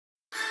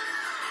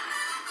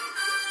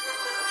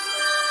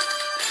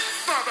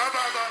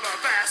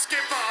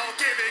Basketball,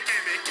 give me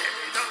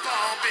the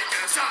ball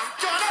because I'm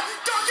gonna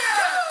dunk it.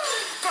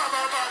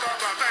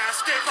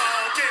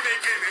 Basketball, give me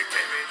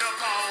the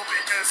ball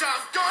because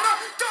I'm gonna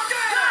dunk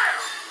it.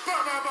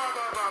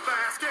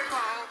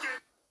 Basketball.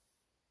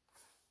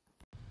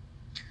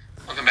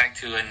 Welcome back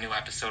to a new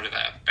episode of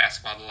the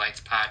Basketball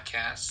Delights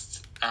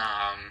podcast.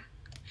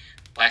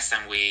 Last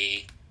time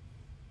we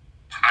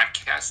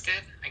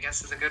podcasted, I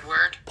guess is a good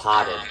word.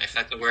 Potted. If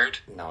that's the word.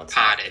 No, it's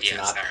potted. Not, it's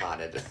not sorry.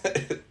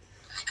 potted.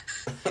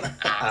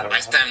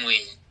 Last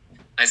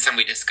time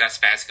we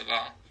discussed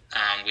basketball,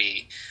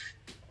 we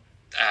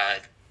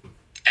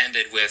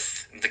ended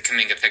with the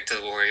Kuminga pick to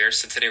the Warriors.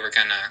 So today we're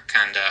gonna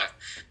kind of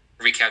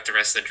recap the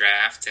rest of the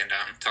draft and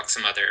talk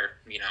some other,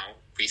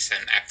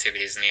 recent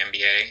activities in the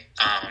NBA.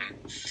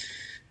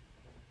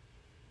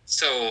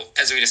 So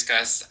as we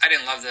discussed, I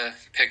didn't love the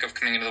pick of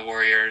Kuminga to the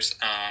Warriors.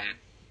 I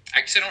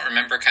actually don't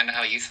remember kind of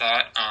how you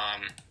thought,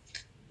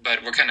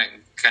 but we're kind of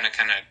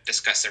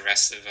discuss the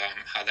rest of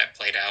how that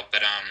played out.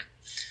 But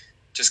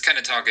just kind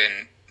of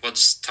talking, we'll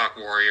just talk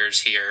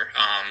Warriors here.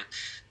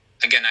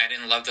 Again, I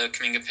didn't love the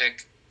Kuminga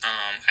pick.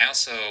 I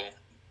also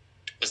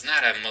was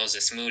not a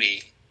Moses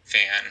Moody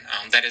fan.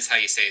 That is how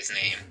you say his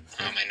name.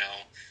 I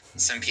know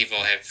some people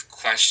have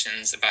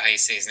questions about how you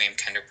say his name,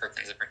 Kendrick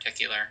Perkins in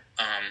particular.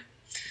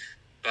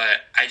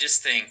 But I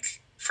just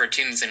think for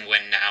teams in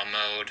win now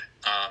mode,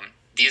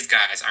 these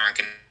guys aren't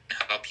going to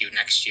help you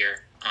next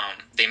year.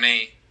 They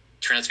may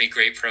turn out to be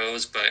great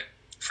pros, but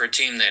for a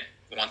team that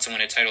wants to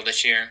win a title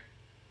this year,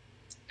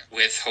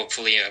 with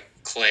hopefully a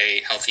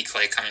healthy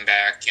Clay coming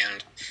back,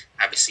 and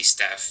obviously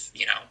Steph,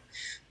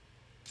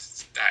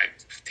 I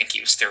think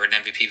he was third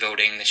in MVP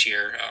voting this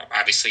year.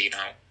 Obviously,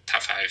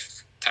 top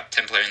 5, top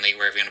 10 player in the league,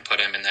 wherever you're going to put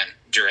him, and then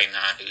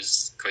Draymond,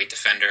 who's a great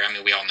defender. I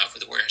mean, we all know who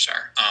the Warriors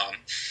are.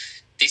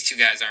 These two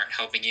guys aren't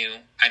helping you.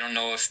 I don't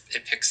know if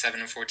it picks 7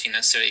 and 14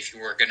 necessarily if you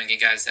were going to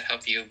get guys that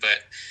help you,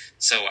 but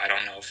so I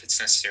don't know if it's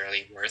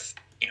necessarily worth,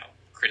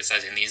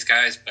 criticizing these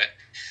guys, but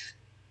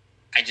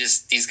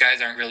these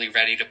guys aren't really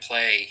ready to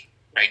play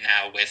right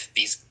now with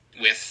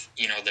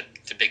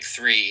the big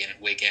three and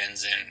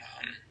Wiggins and,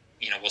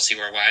 we'll see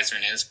where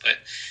Wiseman is, but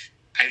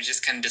I was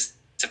just kind of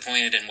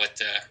disappointed in what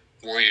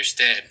the Warriors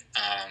did.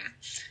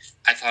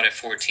 I thought at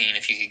 14,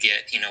 if you could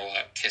get,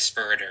 a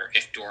Kispert, or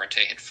if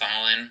Duarte had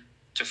fallen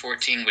to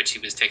 14, which he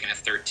was taken at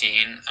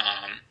 13,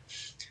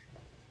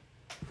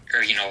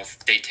 or,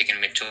 if they'd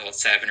taken Mitchell at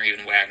 7 or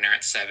even Wagner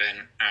at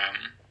 7,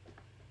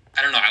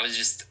 I don't know.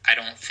 I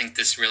don't think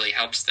this really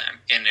helps them,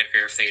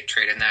 or if they had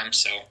traded them.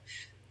 So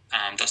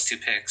those two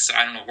picks. So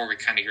I don't know. What were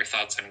kind of your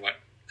thoughts on what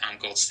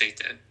Gold State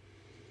did?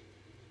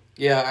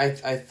 Yeah,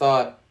 I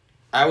thought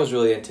I was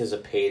really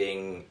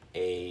anticipating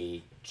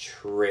a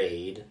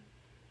trade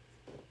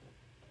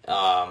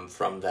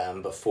from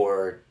them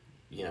before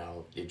you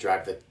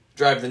drive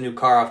the new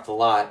car off the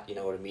lot. It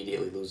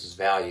immediately loses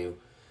value.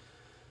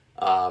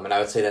 And I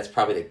would say that's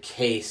probably the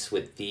case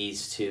with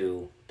these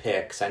two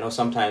picks. I know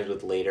sometimes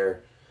with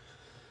later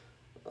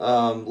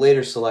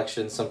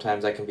selections,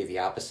 sometimes that can be the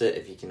opposite.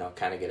 If you can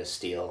kind of get a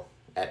steal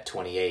at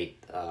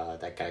 28,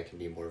 that guy can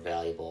be more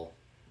valuable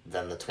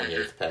than the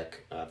 28th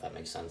pick, if that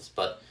makes sense.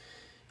 But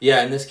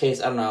yeah, in this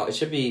case, I don't know.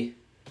 It'll be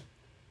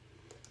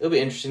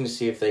interesting to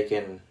see if they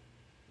can,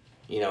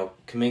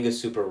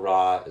 Kuminga's super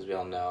raw, as we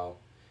all know.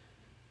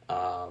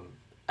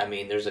 I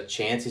mean, there's a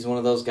chance he's one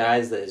of those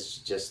guys that is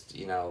just,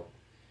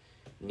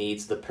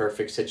 needs the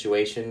perfect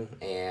situation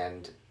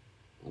and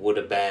would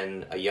have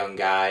been a young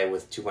guy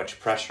with too much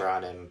pressure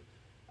on him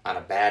on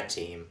a bad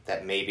team,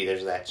 that maybe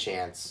there's that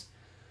chance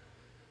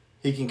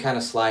he can kind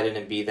of slide in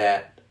and be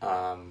that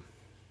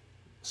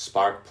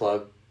spark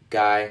plug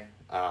guy.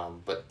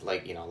 But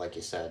like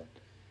you said,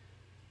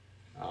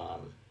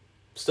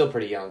 still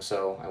pretty young,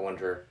 so I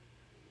wonder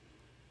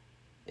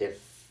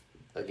if,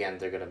 again,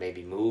 they're going to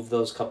maybe move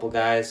those couple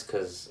guys,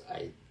 because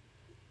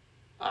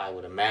I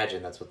would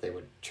imagine that's what they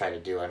would try to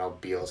do. I know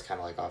Beal's kind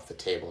of like off the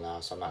table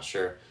now, so I'm not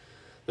sure.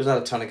 There's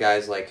not a ton of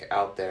guys like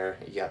out there.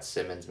 You got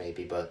Simmons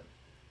maybe, but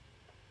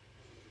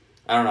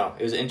I don't know.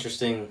 It was an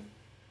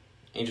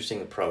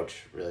interesting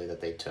approach, really, that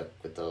they took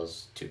with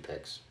those two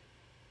picks.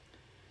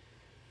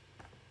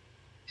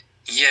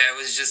 Yeah, it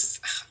was just,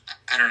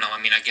 I don't know.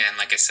 I mean, again,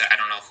 like I said, I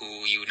don't know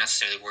who you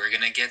necessarily were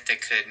going to get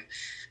that could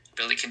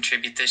really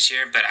contribute this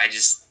year, but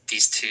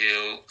these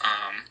two,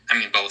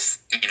 both,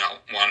 I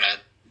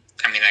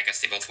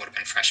guess they both would have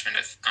been freshmen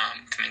if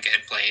Kuminga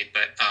had played,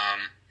 but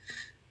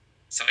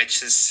so it's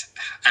just,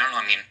 I don't know.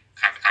 I mean,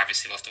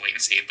 obviously we'll have to wait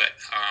and see, but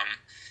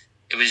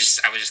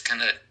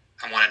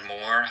I wanted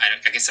more.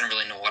 I guess I don't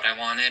really know what I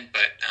wanted,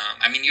 but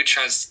you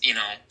trust,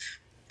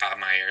 Bob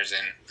Myers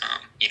and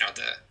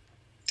the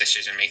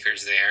decision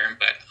makers there,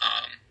 but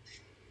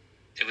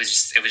it was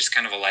just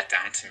kind of a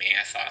letdown to me,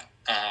 I thought.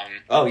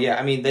 Oh yeah,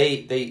 I mean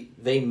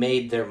they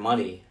made their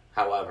money.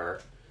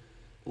 However,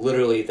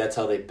 literally that's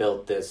how they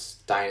built this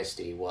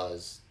dynasty,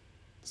 was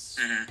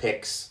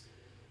picks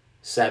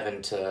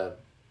 7 to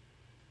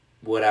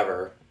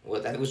whatever.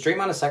 Was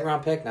Draymond a second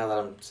round pick? Now that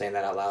I'm saying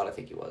that out loud, I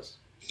think he was.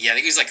 Yeah, I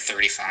think he was like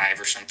 35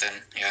 or something.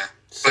 Yeah.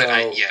 So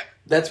But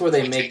that's where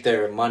they Point make take.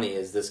 their money,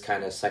 is this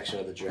kind of section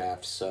of the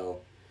draft.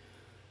 So,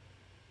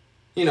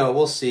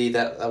 we'll see.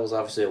 That was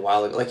obviously a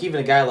while ago. Like, even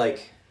a guy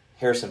like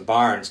Harrison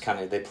Barnes, kind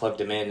of, they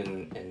plugged him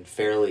in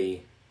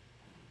fairly.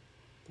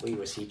 What year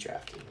was he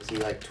drafted? Was he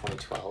like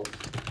 2012?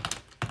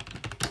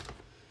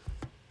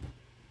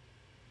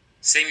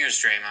 Same year as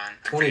Draymond. I'm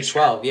pretty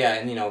 2012, yeah.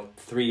 And,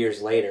 3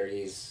 years later,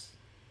 he's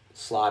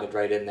slotted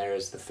right in there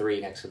as the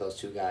 3 next to those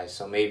two guys.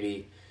 So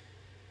maybe.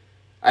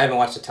 I haven't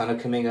watched a ton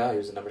of Kuminga. He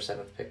was the number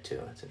 7th pick,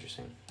 too. That's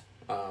interesting.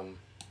 But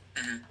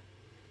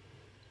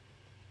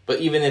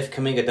even if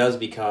Kuminga does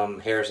become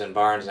Harrison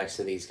Barnes next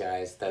to these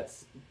guys,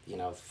 that's,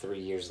 3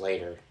 years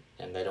later,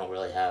 and they don't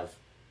really have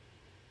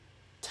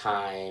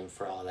time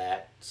for all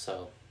that,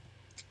 so.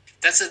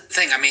 That's the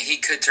thing. I mean, he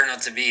could turn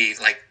out to be,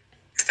 like,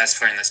 the best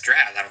player in this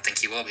draft. I don't think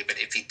he will be, but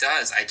if he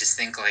does, I just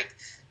think, like,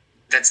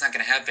 that's not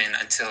going to happen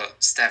until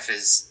Steph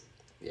is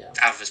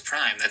out of his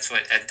prime.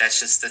 That's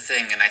just the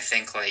thing, and I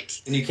think, like...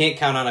 And you can't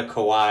count on a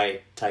Kawhi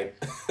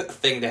type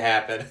thing to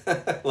happen. As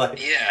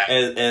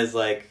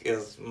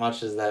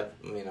much as that,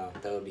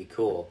 that would be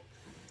cool.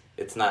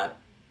 It's not...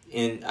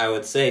 I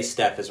would say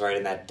Steph is right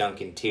in that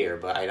Duncan tier,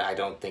 but I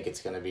don't think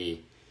it's going to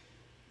be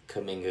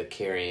Kuminga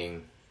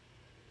carrying...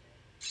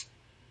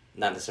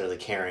 Not necessarily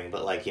carrying,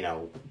 but,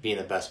 being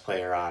the best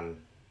player on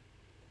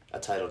a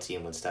title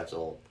team when Steph's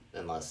old,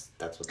 unless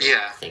that's what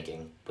they're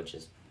thinking, which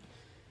is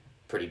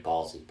pretty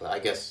ballsy. But I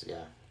guess,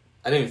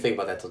 I didn't even think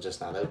about that till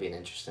just now. That would be an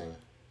interesting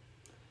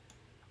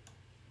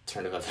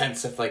turn of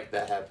events if,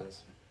 that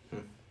happens.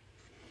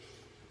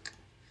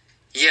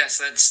 Yes,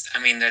 that's I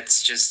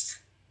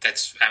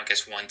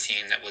guess one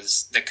team that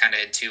kind of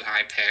had 2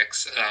 high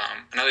picks.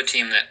 Another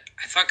team that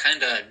I thought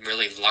kind of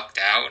really lucked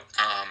out,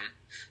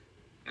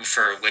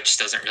 for which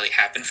doesn't really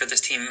happen for this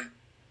team,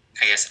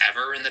 I guess,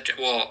 ever in the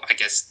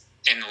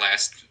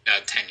last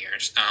 10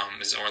 years,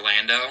 is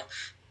Orlando,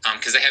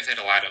 because they have had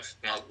a lot of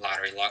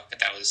lottery luck, but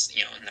that was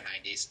in the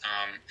 90s.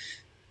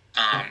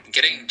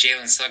 Getting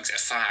Jalen Suggs at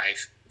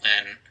 5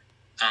 when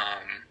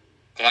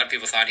a lot of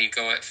people thought he'd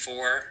go at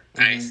 4.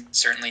 Mm-hmm. I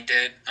certainly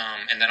did,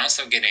 and then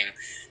also getting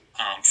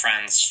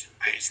Franz.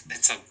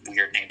 It's a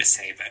weird name to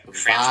say, but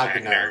Franz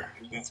Wagner.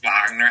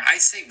 I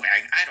say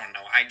Wagner. I don't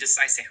know. I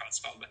say how it's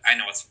spelled, but I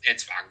know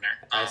it's Wagner.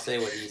 I say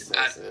what he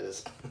says it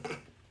is.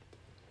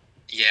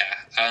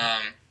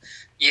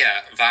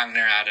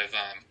 Wagner out of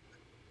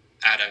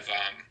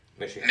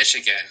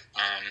Michigan.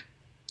 I'm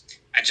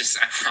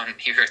on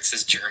here. It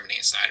says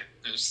Germany, so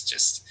it was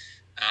just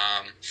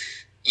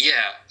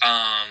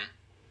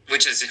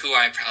which is who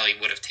I probably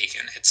would have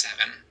taken at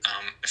 7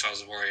 if I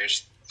was the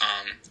Warriors.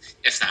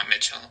 If not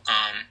Mitchell.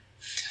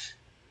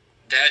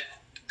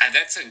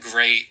 That's a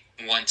great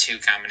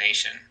 1-2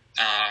 combination.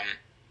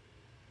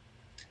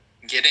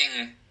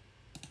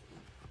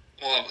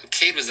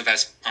 Cade was the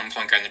best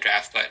point guard in the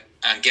draft, but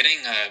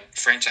getting a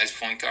franchise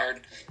point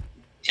guard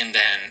and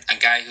then a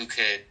guy who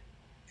could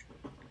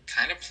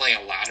kind of play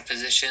a lot of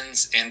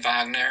positions in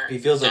Wagner. He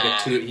feels like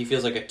He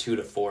feels like a 2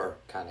 to 4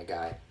 kind of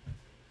guy.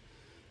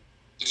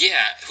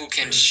 Yeah, who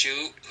can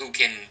shoot, who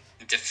can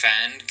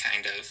defend,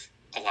 kind of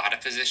a lot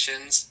of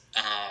positions.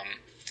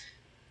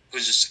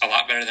 Who's just a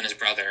lot better than his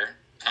brother,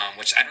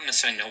 which I don't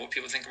necessarily know what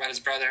people think about his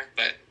brother,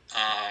 but...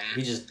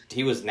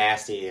 he was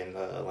nasty in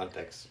the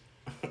Olympics.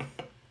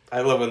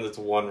 I love when it's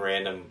one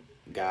random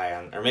guy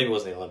on... Or maybe it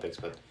wasn't the Olympics,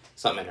 but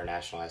something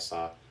international I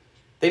saw.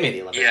 They made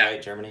the Olympics, right?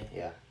 Germany?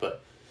 Yeah,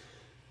 but...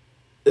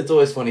 It's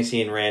always funny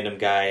seeing a random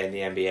guy in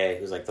the NBA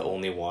who's, the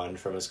only one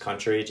from his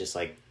country just,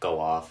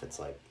 go off. It's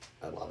I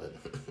love it.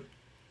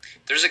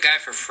 There's a guy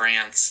for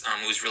France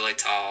who's really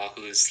tall,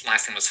 whose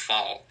last name was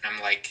Fall. And I'm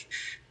like...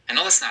 I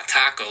know that's not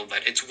Taco,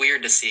 but it's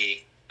weird to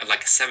see a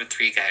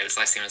 7'3" guy whose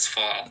last name is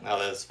Fall. Oh,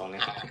 that's funny.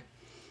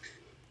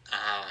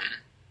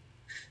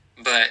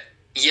 But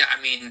yeah,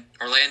 I mean,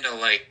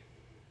 Orlando, I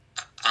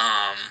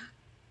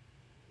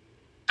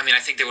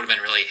think they would have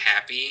been really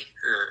happy,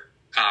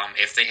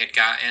 if they had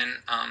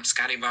gotten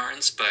Scotty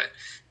Barnes, but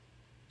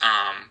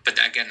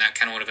again, that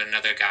kind of would have been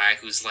another guy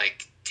who's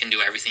can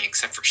do everything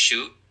except for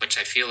shoot, which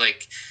I feel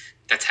like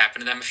that's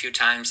happened to them a few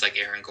times, like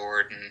Aaron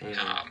Gordon.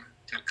 Mm-hmm.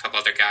 And a couple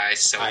other guys.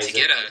 So Isaac, to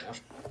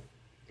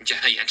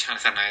get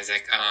Jonathan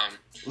Isaac.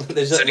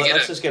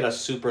 Let's just get a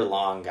super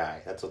long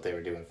guy. That's what they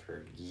were doing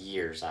for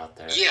years out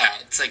there. Yeah,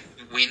 it's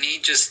we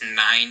need just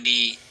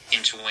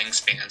 90-inch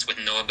wingspans with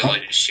no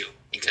ability to shoot,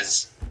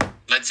 because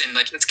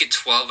let's get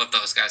 12 of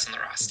those guys on the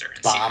roster.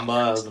 And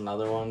Bamba is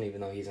another one, even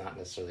though he's not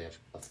necessarily a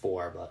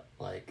 4, but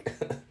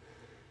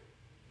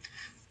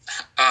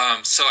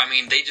So I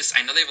mean,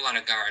 I know they have a lot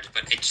of guards,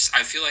 but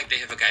I feel like they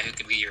have a guy who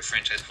could be your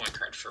franchise point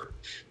guard for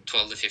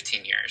 12 to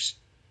 15 years.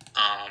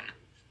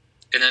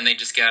 And then they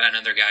just got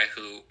another guy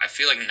who I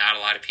feel like not a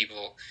lot of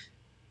people.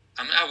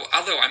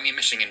 Although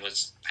Michigan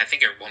was, I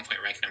think, at one point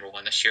ranked number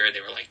 1 this year. They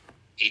were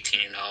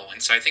 18-0,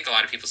 and so I think a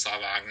lot of people saw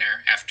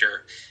Wagner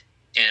after.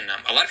 And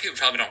a lot of people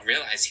probably don't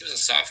realize he was a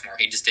sophomore.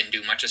 He just didn't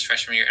do much his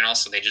freshman year, and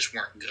also they just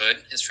weren't good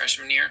his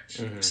freshman year.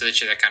 Mm-hmm. So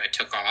this year that kind of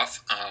took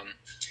off.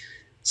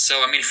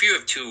 So, I mean, if you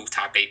have 2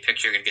 top 8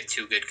 picks, you're going to get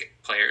 2 good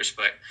players.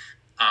 But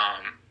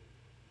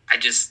I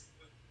just,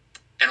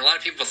 and a lot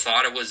of people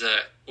thought it was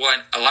a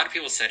lot of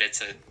people said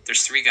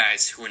there's 3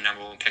 guys who were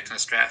number 1 picks in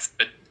this draft.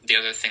 But the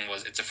other thing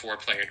was it's a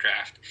 4-player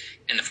draft,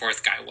 and the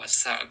 4th guy was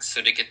Suggs.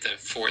 So to get the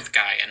 4th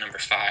guy at number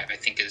 5, I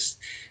think is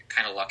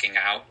kind of lucking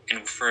out.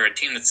 And for a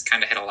team that's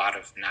kind of had a lot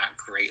of not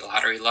great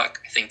lottery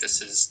luck, I think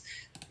this is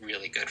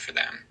really good for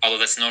them. Although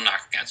that's no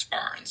knock against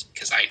Barnes,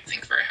 because I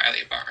think very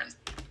highly of Barnes.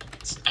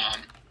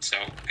 So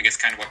I guess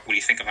kind of what do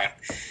you think about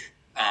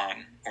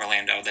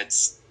Orlando?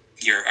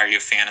 Are you a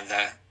fan of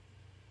the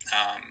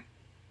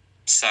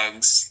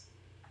Suggs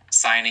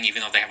signing,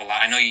 even though they have a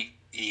lot? I know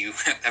you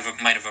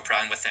might have a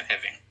problem with them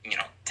having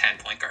 10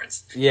 point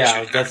guards.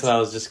 Yeah, that's what I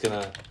was just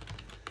gonna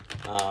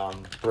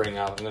bring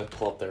up. I'm gonna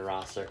pull up their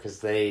roster because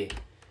they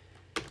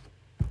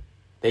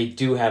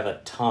do have a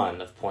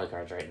ton of point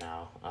guards right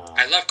now.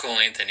 I love Cole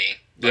Anthony,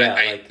 but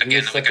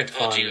yeah, like I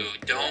told you,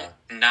 don't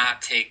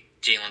not take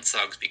Jalen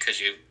Suggs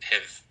because you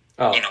have.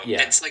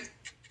 It's like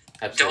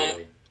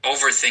absolutely. Don't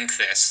overthink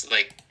this.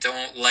 Like,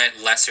 don't let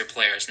lesser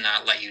players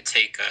not let you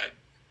take a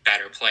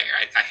better player.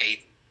 I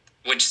hate,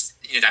 which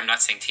I'm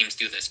not saying teams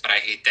do this, but I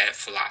hate that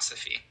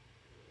philosophy.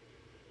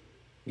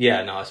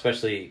 Yeah, no,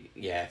 especially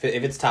if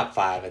it's top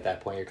 5 at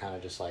that point, you're kind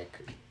of just like,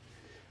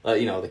 the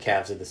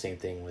Cavs did the same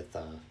thing with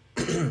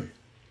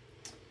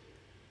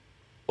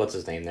what's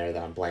his name there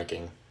that I'm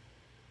blanking,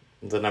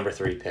 the number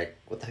 3 pick.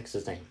 What the heck's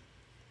his name?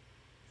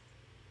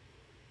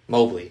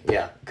 Mobley,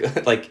 yeah.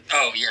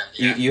 Oh,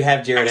 yeah. You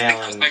have Jared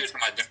Allen. I was talking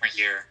about a different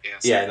year.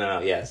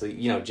 Yeah. So,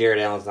 Jared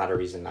Allen's not a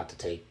reason not to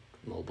take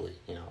Mobley,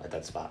 at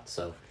that spot.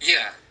 So,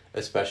 yeah.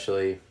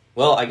 Especially,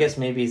 well, I guess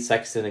maybe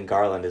Sexton and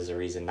Garland is a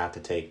reason not to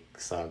take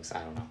Suggs.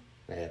 I don't know.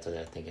 Maybe that's what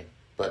they're thinking.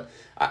 But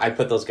I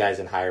put those guys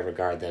in higher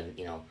regard than,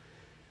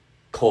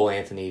 Cole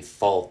Anthony,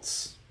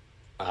 Fultz.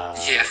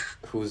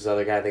 Who's the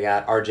other guy they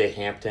got? RJ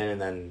Hampton, and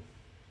then,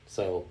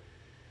 so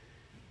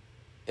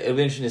it'll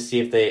be interesting to see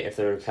if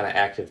they're kind of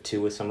active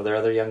too with some of their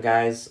other young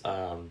guys.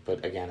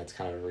 But again, it's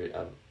kind of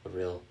a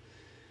real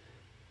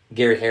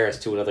Gary Harris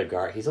too, another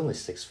guard. He's only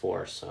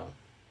 6'4", so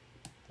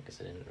I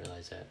guess I didn't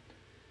realize that.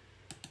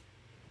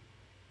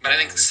 But I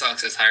think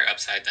Suggs is higher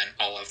upside than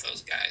all of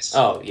those guys.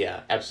 Oh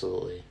yeah,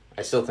 absolutely.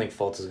 I still think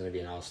Fultz is going to be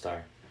an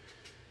all-star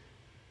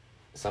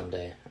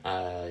someday.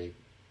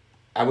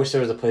 I wish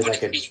there was a place I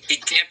could. He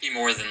can't be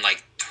more than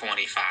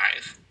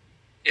 25,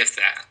 if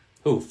that.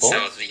 Who,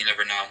 Fultz? So you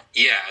never know.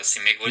 Yeah,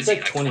 what is he,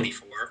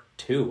 24?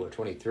 2 or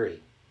 23.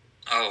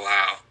 Oh,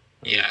 wow.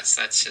 Yes,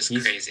 that's just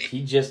crazy.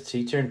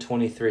 He turned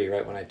 23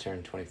 right when I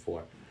turned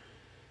 24.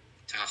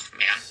 Oh,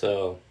 man.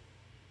 So,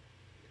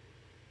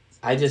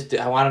 I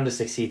want him to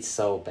succeed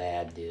so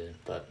bad, dude.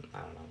 But,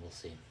 I don't know, we'll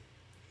see.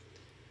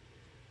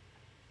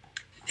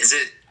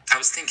 I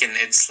was thinking,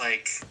 it's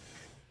like,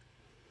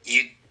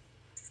 you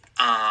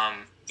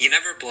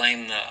never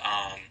blame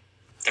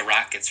the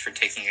Rockets for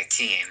taking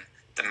Akeem.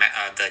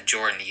 The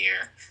Jordan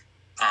year.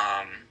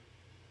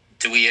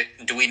 Do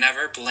we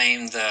never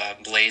blame the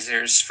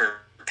Blazers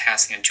for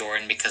passing a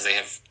Jordan because they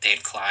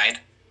had Clyde?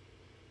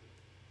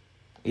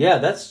 Yeah,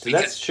 that's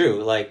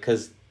true.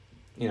 Because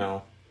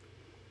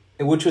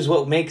which was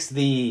what makes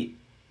the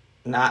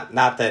not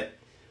that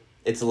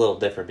it's a little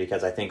different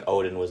because I think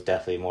Odin was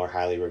definitely more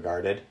highly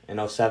regarded in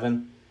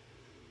 2007.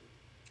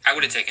 I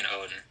would have taken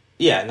Odin.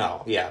 Yeah,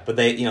 no, yeah, but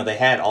they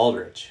had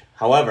Aldridge.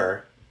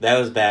 However, that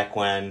was back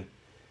when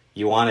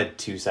you wanted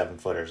 2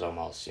 7-footers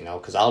almost,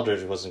 because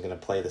Aldridge wasn't going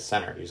to play the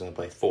center. He was going to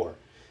play 4.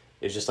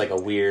 It was just like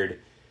a weird...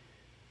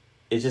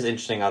 It's just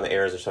interesting how the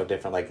eras are so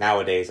different. Like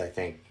nowadays, I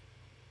think,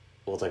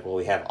 it's like, well,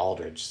 we have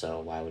Aldridge, so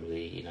why would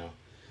we,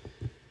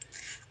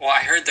 Well,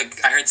 I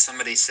heard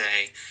somebody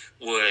say,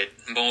 would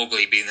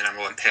Mobley be the number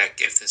 1 pick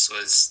if this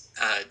was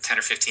 10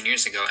 or 15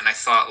 years ago? And I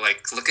thought,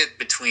 look at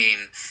between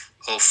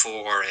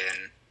 2004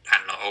 and, I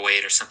don't know,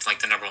 2008 or something,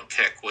 like the number 1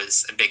 pick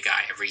was a big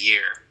guy every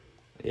year.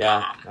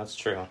 Yeah, that's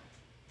true.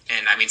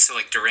 And, I mean, so,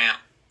 Durant,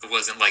 it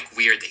wasn't,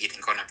 weird that he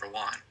didn't go number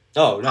 1.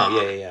 Oh,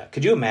 no, yeah.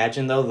 Could you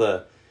imagine,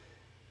 though,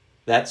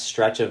 that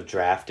stretch of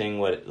drafting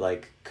what,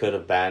 could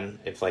have been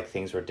if,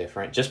 things were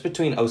different? Just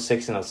between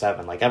 2006 and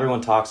 2007.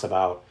 Everyone talks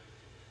about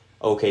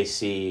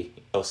OKC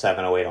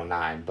 2007, 2008,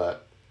 2009,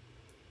 but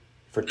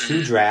for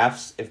 2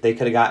 drafts, if they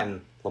could have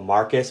gotten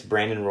LaMarcus,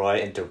 Brandon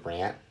Roy, and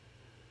Durant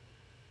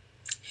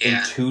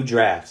in 2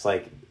 drafts,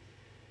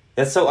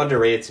 that's so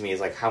underrated to me,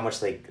 is, how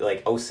much they,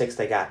 2006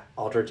 they got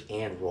Aldridge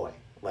and Roy.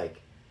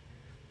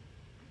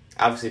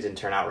 Obviously it didn't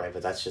turn out right,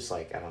 but that's just,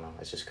 I don't know,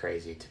 it's just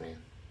crazy to me.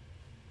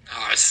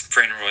 Oh,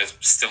 Brandon Roy is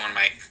still one of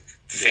my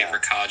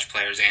favorite college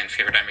players and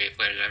favorite NBA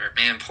players ever.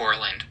 Man,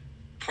 Portland.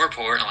 Poor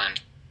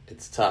Portland.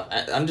 It's tough.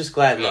 I'm just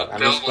glad,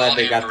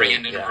 they got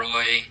Brandon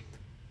Roy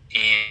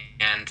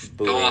and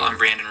Bill Wall,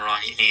 Brandon Roy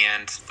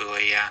and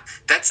Bowie, yeah.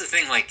 That's the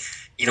thing,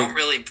 you don't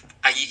really...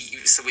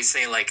 so we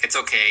say, it's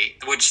okay,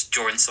 which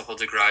Jordan still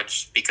holds a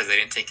grudge because they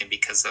didn't take him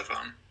because of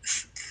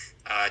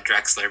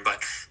Drexler,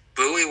 but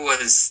Bowie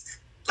was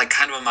like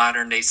kind of a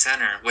modern day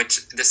center,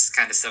 which this is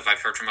kind of stuff I've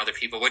heard from other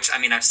people, which I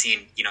mean, I've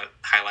seen,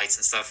 highlights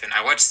and stuff. And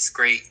I watched this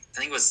great, I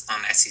think it was on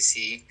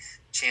SEC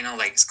channel,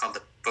 like it's called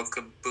the Book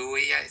of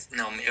Bowie.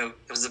 No, it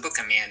was the Book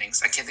of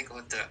Mannings. I can't think of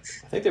what the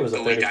I think there was a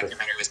Bowie 30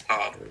 documentary was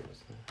called.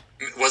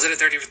 Was it a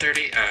 30 for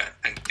 30?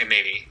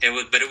 Maybe.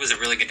 But it was a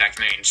really good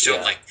documentary and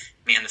showed, like,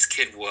 man, this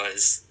kid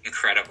was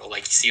incredible.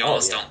 Like, you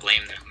almost don't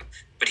blame them.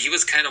 But he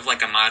was kind of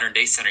like a modern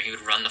day center. He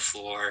would run the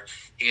floor.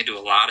 He could do a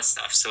lot of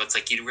stuff. So it's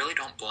like you really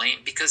don't blame,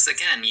 because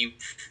again,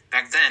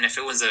 back then, if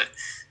it was a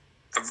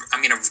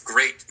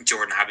great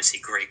Jordan, obviously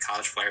great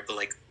college player, but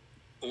like,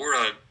 or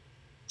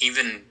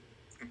even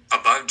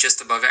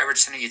just above average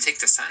center, you take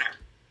the center.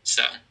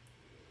 So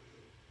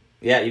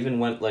yeah, even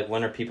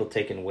when are people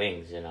taking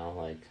wings?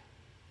 Like,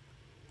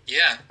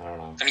 yeah, I don't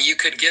know. I mean, you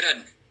could get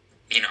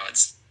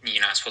it's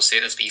you're not supposed to say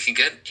this, but you could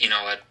get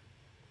a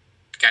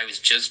guy who's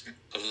just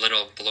a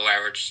little below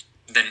average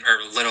or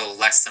a little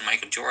less than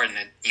Michael Jordan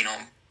at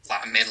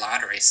mid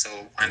lottery. So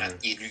why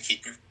not you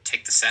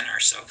take the center?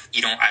 So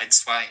you don't.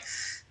 That's why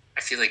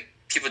I feel like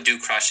people do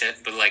crush it,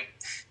 but like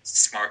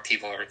smart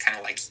people are kind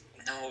of like,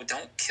 no,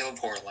 don't kill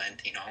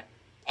Portland.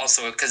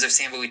 Also because if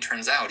Sam Bowie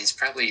turns out, he's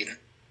probably an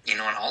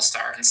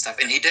all-star and stuff,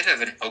 and he did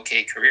have an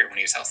okay career when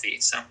he was healthy.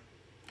 So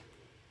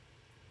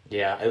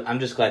yeah, I'm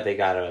just glad they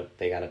got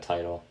a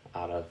title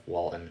out of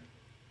Walton.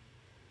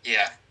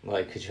 Yeah,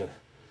 like could you?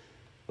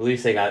 At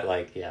least they got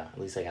that,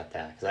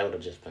 because that would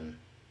have just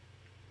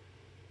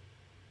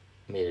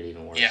made it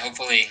even worse. Yeah,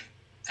 hopefully.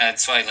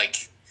 That's why,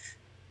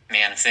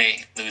 man, if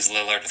they lose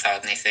Lillard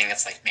without anything,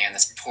 it's like, man,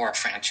 this poor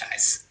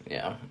franchise.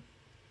 Yeah,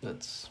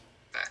 that's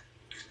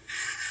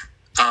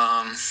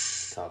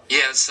tough.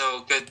 Yeah,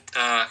 so good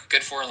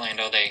for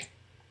Orlando. They've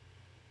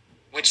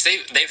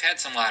had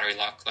some lottery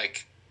luck,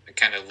 like I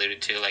kind of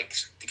alluded to. Like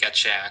they got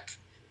Shaq,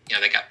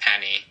 they got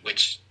Penny,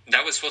 which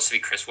that was supposed to be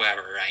Chris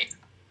Webber, right?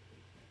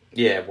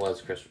 Yeah, it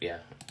was Chris. Yeah,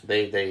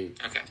 they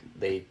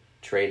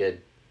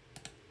traded.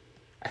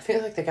 I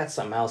feel like they got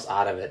something else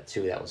out of it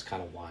too that was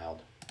kind of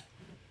wild.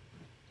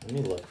 Let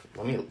me look.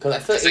 Because I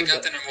feel like they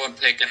got the number one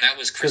pick, and that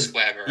was Chris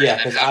Webber. Yeah,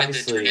 because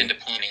obviously did it turn into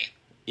Penny.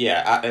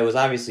 Yeah, it was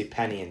obviously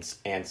Penny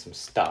and some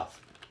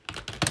stuff.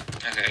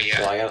 Okay, yeah.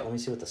 So let me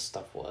see what the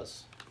stuff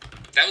was.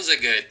 That was a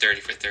good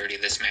 30 for 30.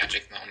 This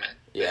magic moment.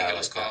 Yeah, it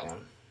was called. That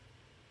one.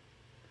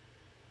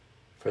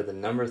 For the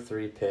number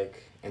 3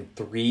 pick and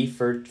 3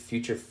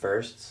 future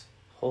firsts.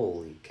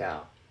 Holy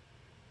cow.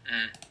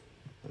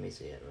 Let me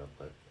see it real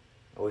quick.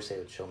 I wish they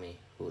would show me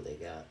who they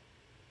got.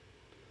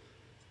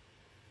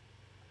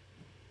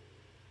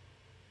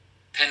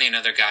 Penny,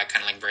 another guy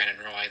kind of like Brandon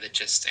Roy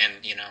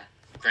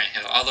Grant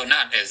Hill. Although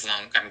not as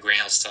long. Grant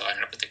Hill still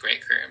ended up with a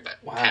great career, but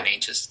wow. Penny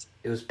just...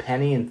 It was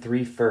Penny and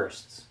 3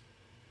 firsts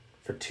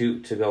for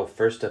 2 to go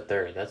first to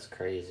third. That's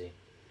crazy.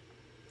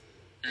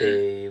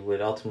 They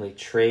would ultimately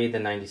trade the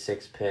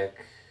 96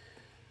 pick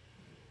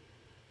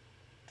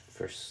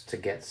to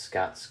get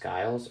Scott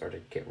Skiles or to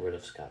get rid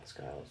of Scott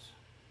Skiles.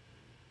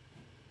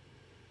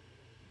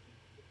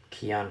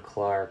 Keon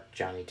Clark,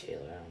 Johnny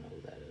Taylor. I don't know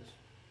who that is.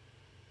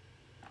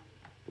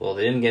 Well,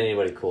 they didn't get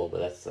anybody cool, but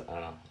that's, I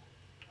don't know.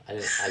 I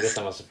guess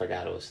I must have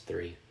forgot it was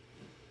 3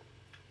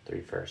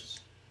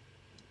 firsts.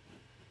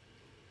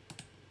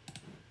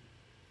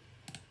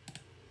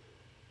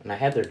 And I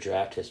had their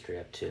draft history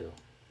up too.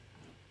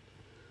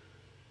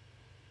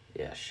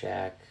 Yeah,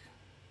 Shaq,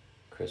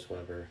 Chris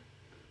Webber.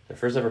 Their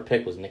first ever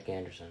pick was Nick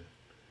Anderson.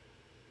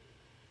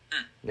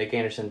 Nick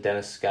Anderson,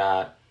 Dennis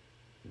Scott,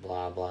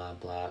 blah, blah,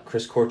 blah.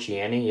 Chris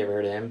Corchiani, you ever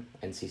heard of him?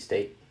 NC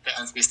State? The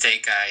NC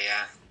State guy,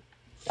 yeah.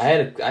 I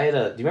had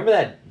a. Do you remember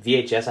that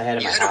VHS I had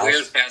in my house? You had a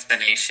weird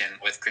fascination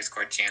with Chris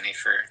Corchiani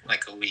for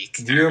like a week.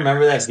 Do you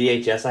remember that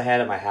VHS I had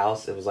at my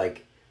house? It was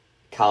like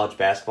college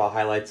basketball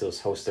highlights. It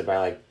was hosted by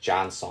like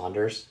John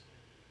Saunders.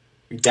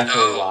 You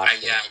definitely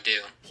watched it. Yeah, I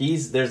do.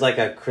 There's like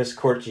a Chris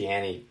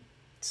Corchiani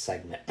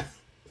segment.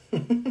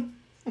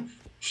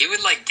 He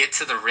would like get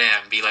to the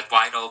rim, be like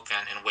wide open,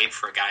 and wait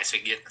for a guy so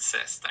he could get an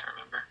assist. I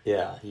remember.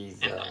 Yeah,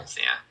 he's. Yeah.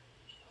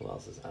 Who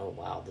else is? Oh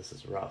wow, this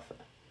is rough.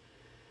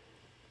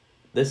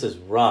 This is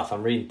rough.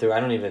 I'm reading through. I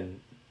don't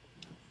even.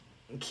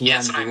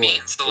 Keon Doolan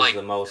is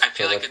the most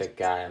prolific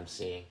guy I'm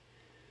seeing.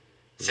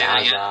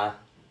 Zaza,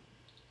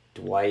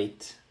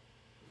 Dwight.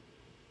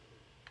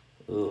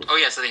 Ooh. Oh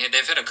yeah, so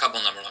they've had a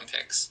couple number 1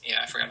 picks.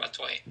 Yeah, I forgot about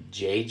Dwight.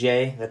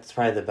 JJ, that's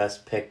probably the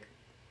best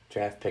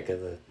draft pick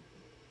of the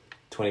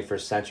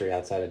 21st century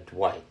outside of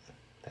Dwight.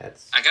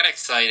 I got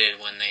excited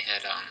when they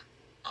had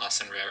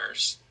Austin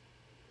Rivers.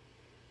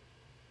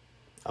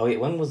 Oh wait,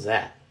 when was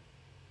that?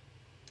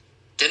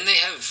 Didn't they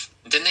have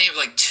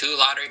like 2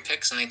 lottery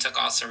picks and they took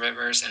Austin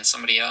Rivers and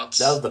somebody else?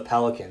 That was the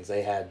Pelicans.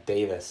 They had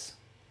Davis.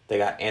 They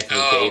got Anthony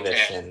Davis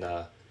okay. And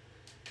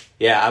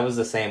yeah, I was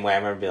the same way. I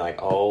remember being like,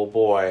 oh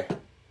boy.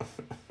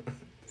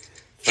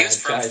 He was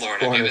from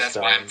Florida. Maybe that's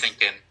why I'm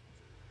thinking.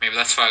 Maybe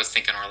that's why I was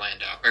thinking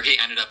Orlando, or he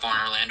ended up on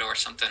Orlando or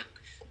something.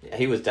 Yeah,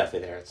 he was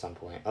definitely there at some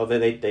point. Oh,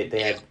 they got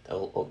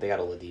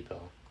Oladipo.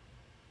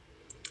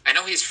 I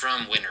know he's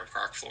from Winter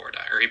Park, Florida,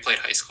 or he played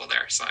high school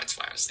there, so that's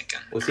why I was thinking.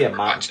 Was he a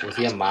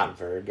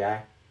Montverde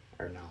guy,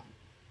 or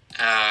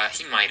no?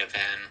 He might have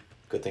been.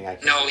 Good thing I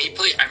can. No, he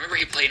played. I remember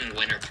he played in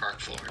Winter Park,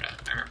 Florida.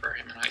 I remember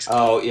him in high school.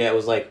 Oh yeah, it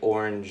was like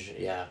Orange.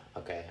 Yeah,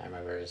 okay, I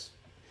remember his.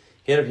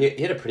 He had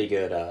a pretty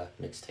good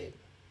mixtape.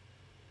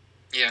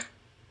 Yeah.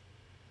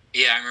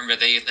 Yeah, I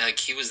remember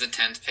he was the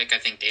 10th pick. I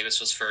think Davis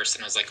was first,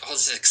 and I was like, "Oh,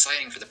 this is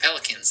exciting for the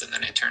Pelicans," and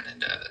then it turned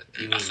into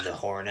You mean nothing. the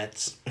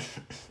Hornets?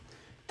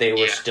 They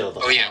were still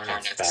the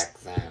Hornets back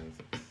then.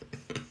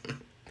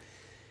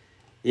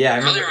 Yeah, I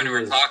remember earlier when we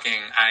were talking,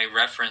 I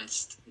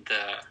referenced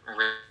the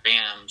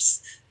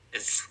Rams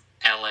as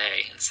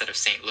L.A. instead of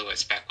St.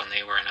 Louis back when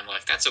they were, and I'm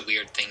like, that's a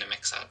weird thing to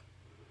mix up.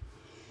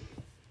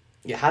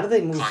 Yeah, how do they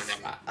move?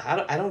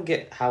 I don't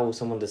get how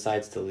someone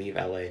decides to leave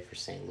LA for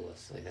St.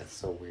 Louis. Like, that's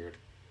so weird.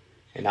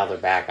 And now they're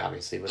back,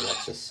 obviously, but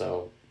that's just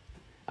so.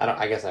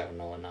 I guess I don't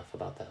know enough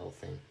about that whole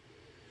thing.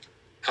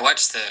 I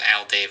watched the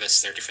Al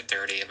Davis 30 for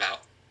 30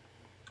 about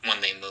when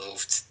they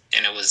moved,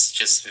 and it was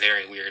just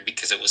very weird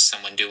because it was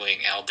someone doing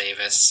Al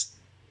Davis,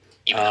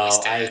 even though he's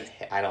dead.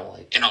 I don't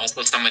like that. And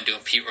also someone doing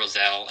Pete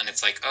Rozelle, and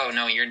it's like, oh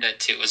no, you're dead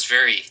too. It was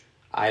very.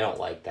 I don't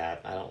like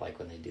that. I don't like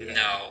when they do that.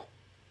 No.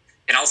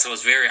 And also it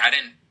was very. I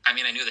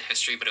knew the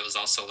history, but it was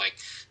also like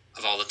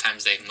of all the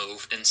times they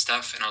moved and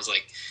stuff, and I was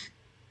like,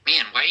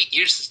 man, why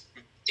you just?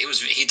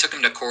 He took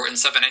him to court and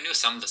stuff, and I knew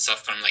some of the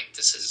stuff, but I'm like,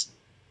 this is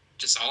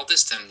just all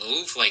this to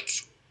move. Like,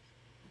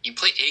 you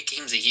play 8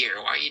 games a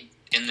year. Why are you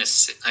in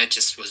this?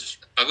 It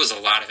was a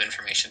lot of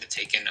information to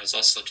take in. It was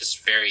also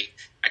just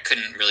I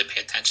couldn't really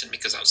pay attention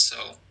because I was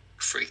so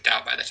freaked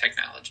out by the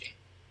technology.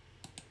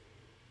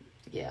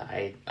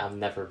 Yeah, I've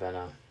never been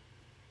a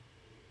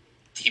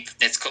deep.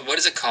 It's called, what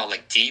is it called?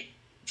 Like deep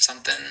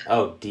something.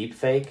 Oh, deep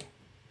fake.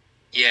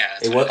 Yeah.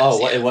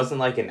 It wasn't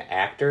like an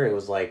actor. It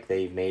was like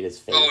they made his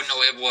face. Oh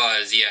no, it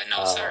was. Yeah,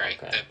 no, sorry.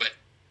 Okay. But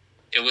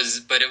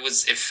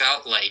it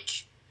felt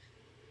like.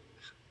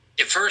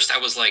 At first, I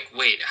was like,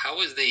 wait, how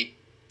was they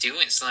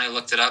doing? So then I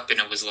looked it up, and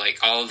it was like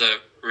all the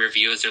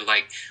reviews are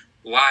like,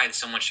 why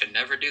someone should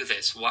never do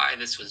this? Why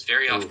this was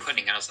very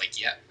off-putting? And I was like,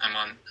 yeah, I'm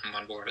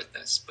on board with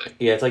this. But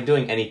yeah, it's like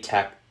doing any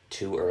tech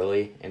too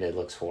early, and it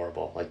looks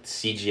horrible. Like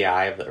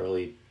CGI of the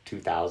early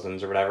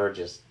 2000s or whatever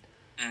just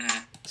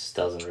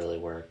doesn't really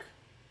work.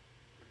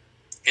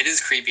 It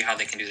is creepy how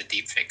they can do the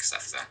deep fake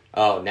stuff, though.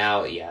 Oh,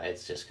 now, yeah,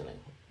 it's only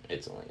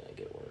gonna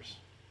get worse.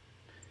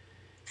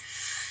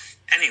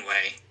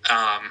 Anyway,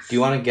 do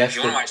you want to guess? If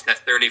you want to watch that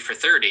 30 for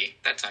 30,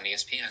 that's on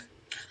ESPN.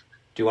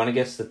 Do you want to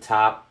guess the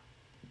top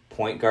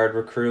point guard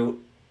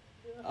recruit,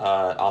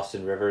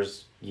 Austin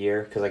Rivers'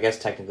 year? Because I guess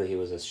technically he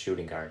was a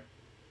shooting guard.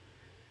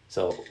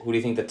 So who do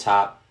you think the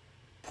top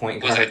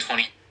point guard? Was it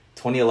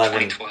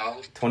 2011?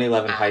 2012?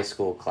 2011 high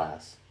school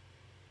class.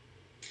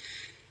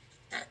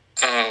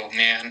 Oh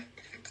man,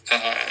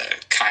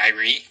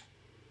 Kyrie.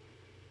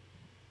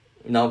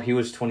 No, he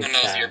was 2010. No,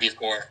 it was the year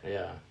before.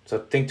 Yeah. So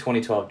think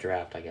 2012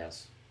 draft, I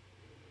guess.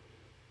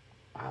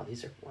 Wow,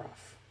 these are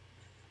rough.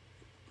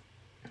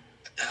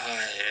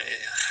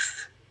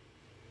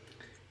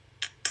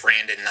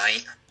 Brandon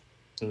Knight.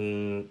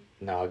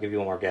 No, I'll give you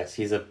one more guess.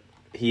 He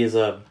is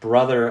a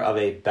brother of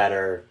a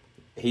better.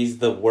 He's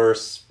the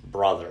worst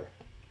brother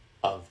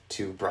of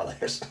 2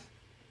 brothers.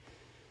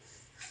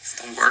 He's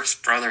the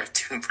worst brother of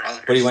 2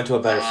 brothers. But he went to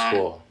a better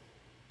school.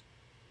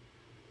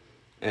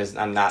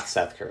 I'm not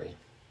Seth Curry.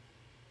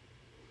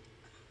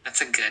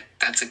 That's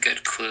a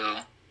good clue.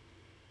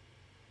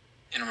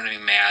 And I'm gonna be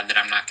mad that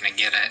I'm not gonna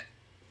get it.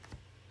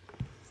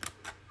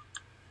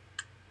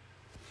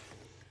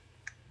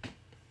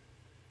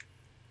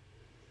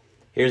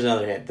 Here's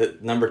another hint. The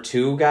number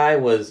 2 guy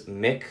was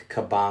Mick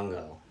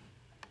Kabongo.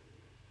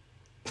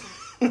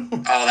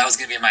 Oh, that was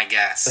gonna be my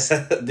guess.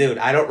 Dude,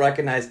 I don't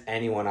recognize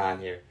anyone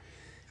on here.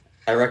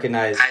 I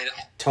recognize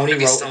Tony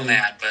Roten, so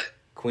mad, but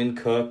Quinn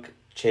Cook,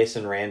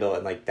 Chasen Randall,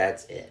 and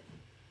that's it.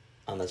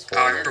 On this whole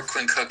I remember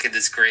Quinn Cook had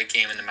this great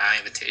game in the Maui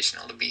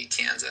Invitational to beat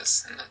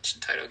Kansas in the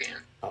title game.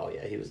 Oh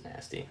yeah, he was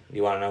nasty.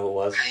 You want to know who it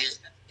was? I'm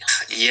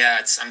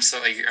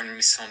gonna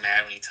be so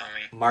mad when you tell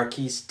me.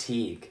 Marquise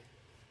Teague,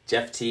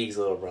 Jeff Teague's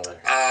little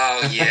brother.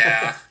 Oh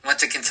yeah, went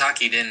to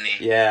Kentucky, didn't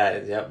he? Yeah,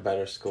 yep,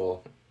 better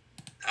school.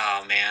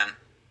 Oh man,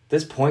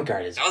 this point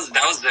guard is. That was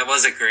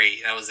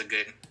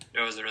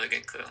a really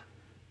good clue.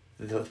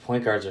 The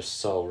point guards are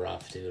so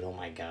rough, dude. Oh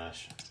my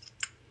gosh.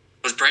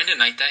 Was Brandon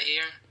Knight that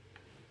year?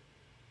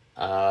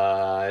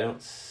 I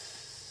don't.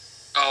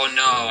 Oh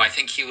no, I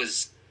think he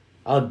was.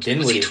 Oh,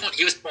 Dinwiddie.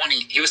 He was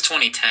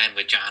 2010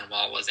 with John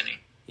Wall, wasn't he?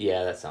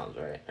 Yeah, that sounds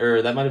right.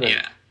 Or that might have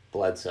been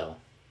Bledsoe.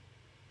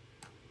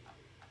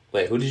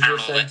 Wait, who did you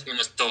just say? That team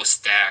was so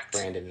stacked.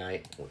 Brandon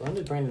Knight. When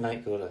did Brandon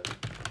Knight go to?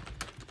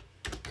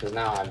 Because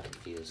now I'm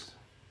confused.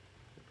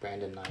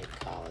 Brandon Knight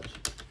College.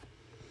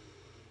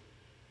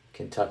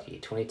 Kentucky,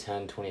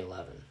 2010,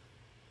 2011.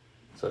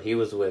 So he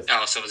was with.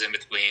 Oh, so it was in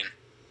between.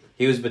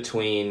 He was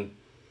between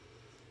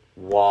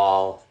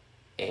Wall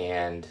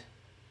and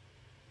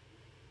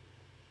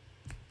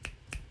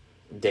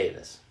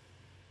Davis.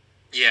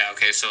 Yeah.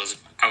 Okay. So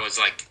I was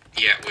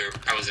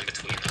in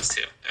between those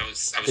two. I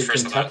was Did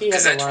first Kentucky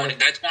because have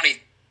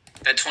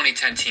that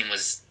 2010 team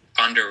was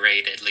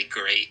underratedly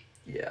great.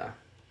 Yeah.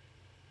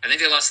 I think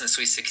they lost in the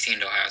Sweet 16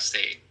 to Ohio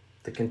State.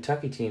 The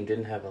Kentucky team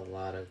didn't have a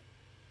lot of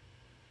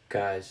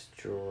guys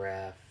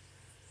drafted.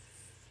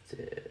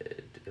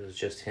 It was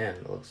just him,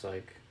 it looks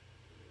like.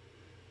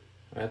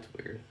 That's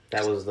weird.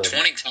 That was the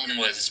 2010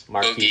 was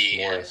Marquise Boogie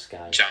Morris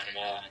guy. John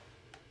Wall.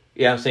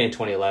 Yeah, I'm saying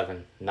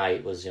 2011.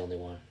 Knight was the only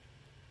one.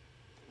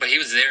 But he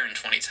was there in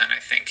 2010, I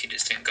think. He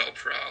just didn't go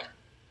pro.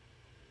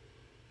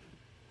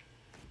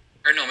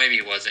 Or no, maybe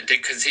he wasn't.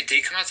 Did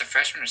he come out as a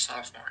freshman or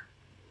sophomore?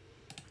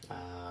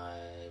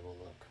 I will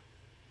look.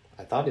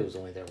 I thought he was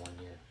only there 1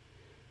 year.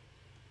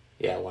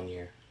 Yeah, 1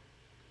 year.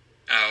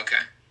 Oh,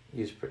 okay.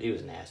 He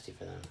was nasty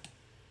for them.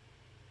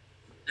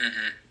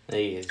 Mm-hmm.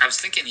 I was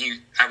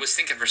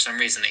thinking for some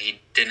reason that he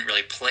didn't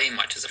really play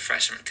much as a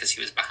freshman because he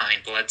was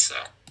behind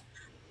Bledsoe.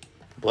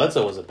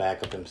 Bledsoe was a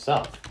backup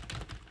himself.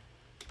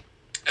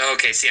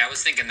 Okay, see, I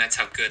was thinking that's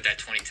how good that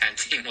 2010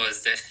 team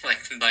was. That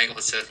Knight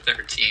was a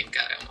third-team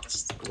guy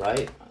almost.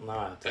 Right? No,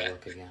 I have to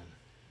look again.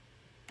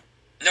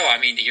 No, I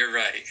mean, you're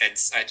right.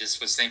 I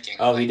just was thinking.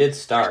 Oh, he did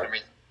start.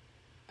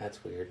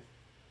 That's weird.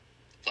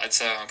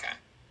 Bledsoe, okay.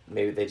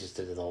 Maybe they just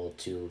did the whole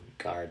 2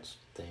 guards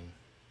thing.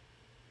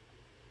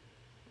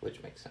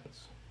 Which makes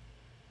sense.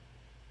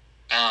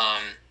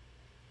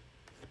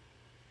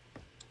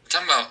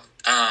 Talking about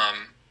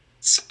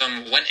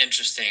one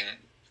interesting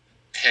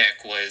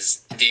pick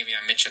was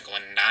Davion Mitchell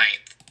going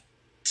 9th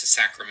to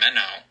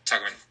Sacramento,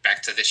 talking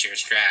back to this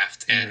year's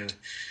draft, and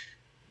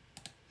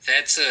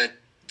that's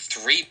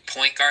 3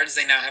 point guards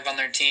they now have on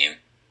their team,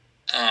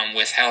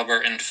 with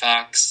Halliburton,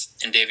 Fox,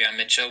 and Davion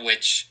Mitchell,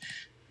 which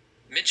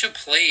Mitchell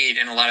played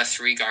in a lot of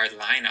 3-guard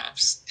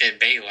lineups at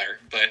Baylor,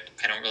 but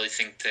I don't really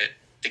think that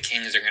the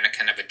Kings are going to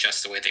kind of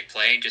adjust the way they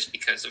play just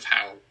because of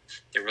how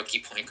their rookie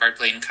point guard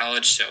played in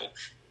college, so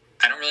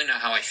I don't really know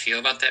how I feel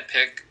about that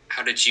pick.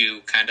 How did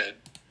you kind of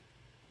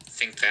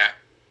think that?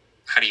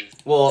 How do you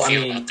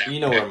feel about that?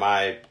 You know where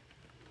my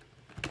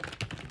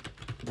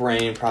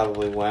brain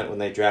probably went when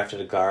they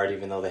drafted a guard,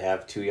 even though they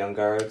have 2 young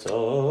guards.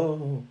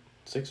 Oh,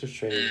 Sixers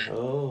trade.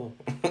 Oh.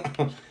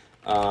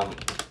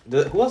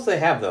 Who else do they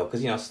have, though?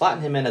 Because,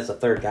 slotting him in as a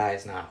third guy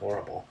is not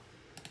horrible.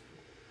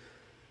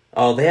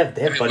 Oh, they have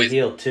Buddy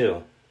Hield,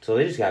 too. So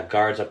they just got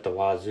guards up the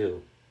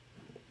wazoo.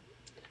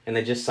 And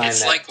they just signed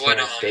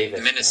Terrence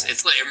Davis.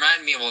 It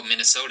reminded me of what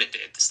Minnesota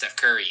did the Steph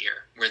Curry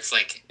year, where it's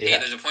like, hey,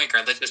 there's a point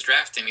guard, let's just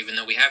draft him, even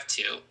though we have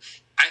 2.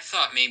 I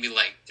thought maybe,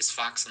 is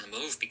Fox on the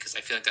move? Because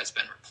I feel like that's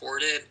been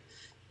reported.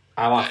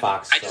 I want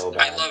Fox so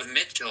bad. I love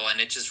Mitchell, and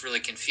it just really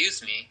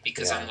confused me,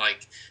 because I'm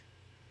like,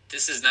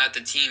 this is not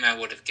the team I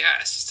would have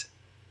guessed.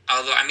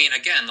 Although, I mean,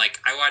 again, I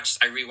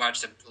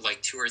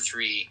rewatched 2 or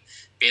 3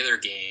 Baylor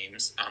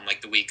games,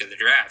 the week of the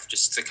draft,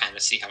 just to kind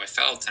of see how I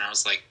felt, and I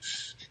was like,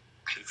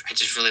 I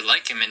just really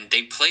like him, and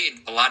they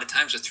played a lot of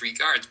times with 3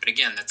 guards, but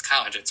again, that's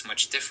college, it's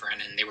much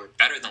different, and they were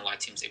better than a lot of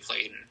teams they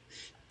played.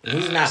 And,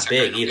 he's not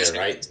big either,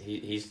 right?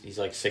 He's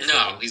like 6'1".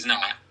 No, he's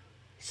not.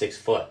 6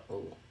 foot.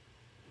 Ooh.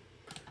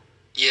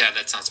 Yeah,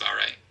 that sounds about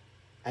right.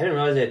 I didn't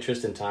realize they had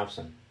Tristan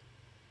Thompson.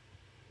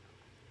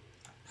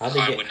 How the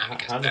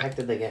heck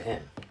did they get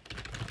him?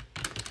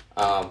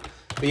 But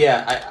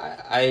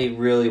yeah, I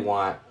really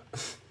want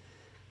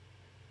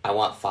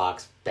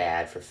Fox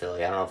bad for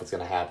Philly. I don't know if it's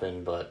gonna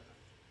happen, but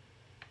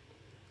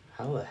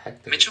how the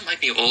heck? Mitchell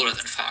might be older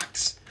than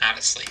Fox,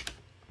 honestly.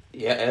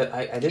 Yeah,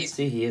 I did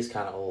see he is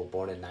kind of old,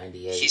 born in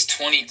 '98. He's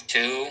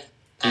 22.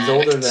 He's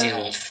older than see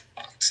how old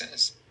Fox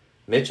is.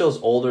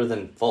 Mitchell's older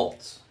than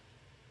Fultz.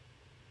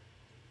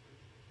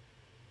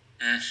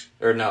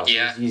 Or no,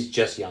 he's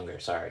just younger.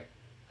 Sorry,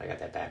 I got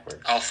that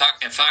backward. Oh,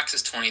 Fox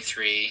is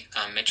 23.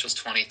 Mitchell's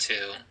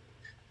 22.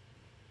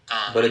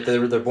 But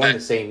they're born the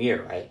same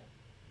year, right?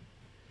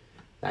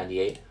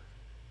 98.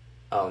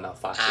 Oh no,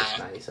 Fox is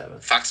 97.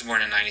 Fox is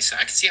born in 97.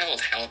 I can see how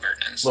old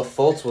Halliburton is. Well,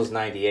 Fultz was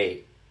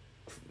 98.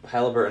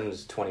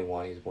 Halliburton's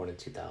 21. He was born in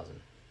 2000.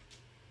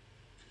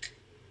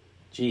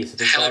 Jeez,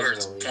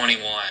 Halliburton's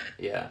 21.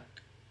 Yeah.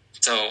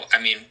 So I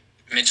mean,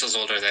 Mitchell's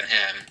older than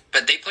him,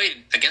 but they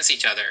played against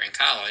each other in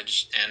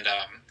college, and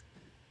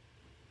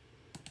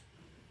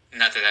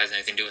not that has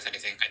anything to do with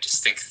anything. I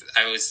just think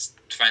I always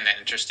find that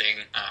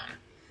interesting.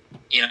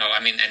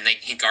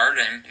 He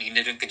guarded him, and he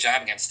did a good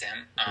job against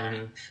him.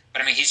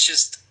 But I mean, he's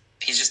just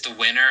a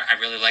winner. I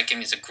really like him.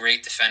 He's a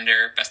great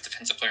defender, best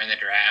defensive player in the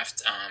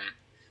draft.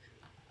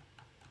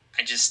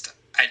 I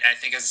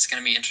think it's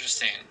going to be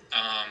interesting.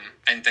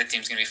 And that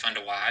team's going to be fun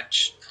to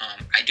watch.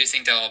 I do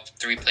think they'll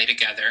 3 play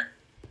together.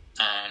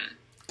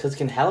 Because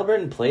can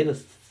Halliburton play the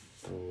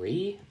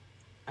 3?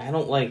 I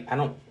don't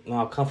know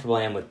how comfortable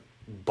I am with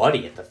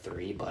Buddy at the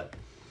 3, but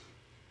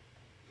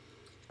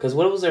because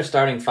what was their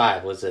starting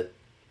 5? Was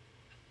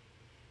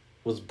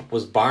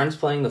Barnes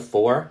playing the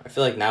 4? I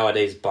feel like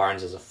nowadays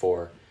Barnes is a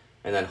 4,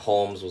 and then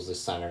Holmes was the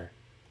center.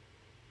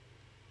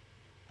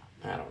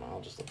 I don't know.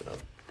 I'll just look it up.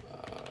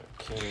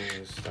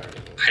 Kings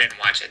starting. I didn't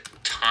watch a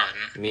ton.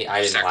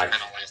 I didn't watch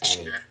last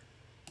any. year.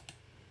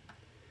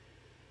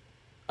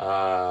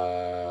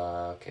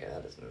 Okay,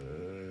 that is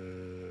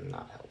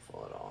not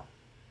helpful at all.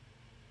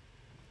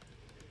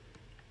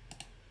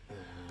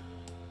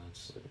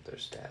 Let's look at their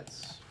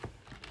stats.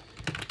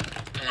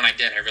 And when I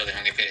did, I really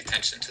only paid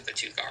attention to the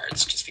 2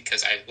 guards, just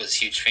because I was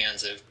huge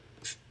fans of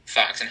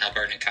Fox and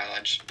Halliburton in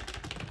college.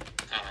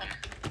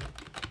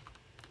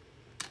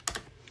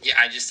 Yeah,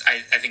 I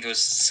think it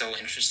was so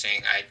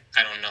interesting.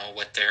 I don't know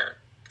what their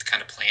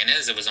kind of plan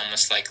is. It was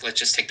almost like, let's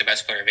just take the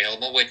best player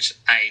available, which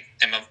I'm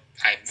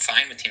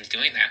fine with teams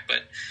doing that,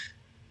 but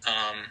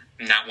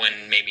not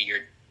when maybe your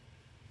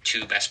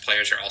 2 best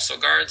players are also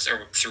guards,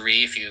 or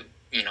 3 if you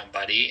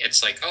buddy.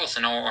 It's like, oh,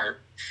 so now our,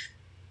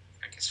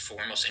 I guess,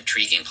 4 most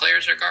intriguing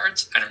players are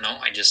guards. I don't know.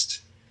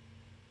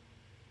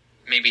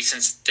 Maybe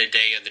since the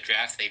day of the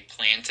draft they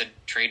planned to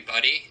trade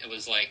Buddy, it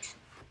was like.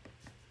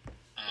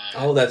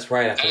 Oh, that's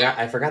right.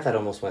 I forgot that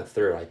almost went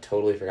through. I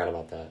totally forgot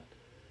about that.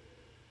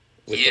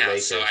 With the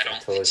Lakers, so I don't.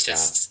 totally it's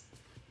just.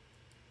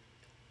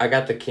 I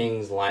got the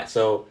Kings line.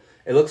 So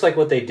it looks like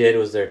what they did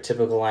was their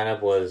typical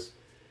lineup was.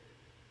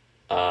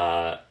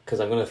 Because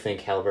I'm going to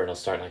think Halliburton will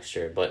start next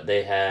year, but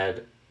they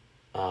had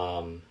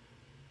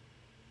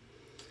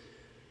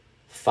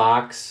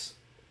Fox,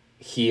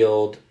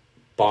 Hield,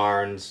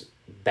 Barnes,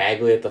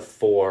 Bagley at the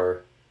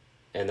 4,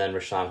 and then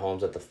Rashawn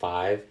Holmes at the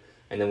 5.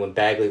 And then when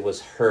Bagley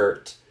was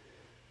hurt,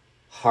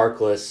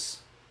 Harkless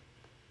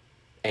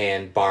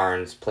and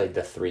Barnes played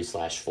the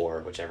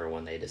 3/4, whichever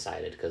one they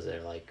decided, because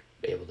they're like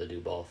able to do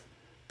both.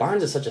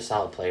 Barnes is such a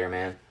solid player,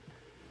 man.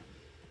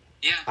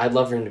 Yeah. I'd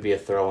love for him to be a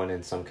throw-in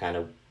in some kind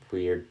of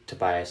weird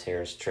Tobias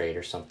Harris trade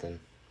or something.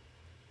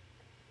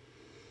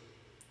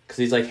 Because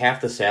he's like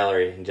half the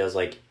salary and he does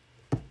like,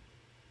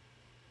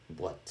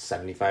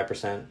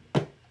 75%?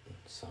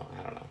 So,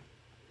 I don't know.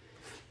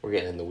 We're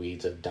getting in the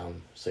weeds of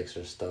dumb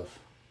Sixers stuff.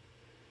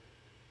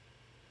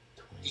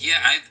 Yeah,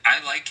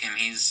 I like him.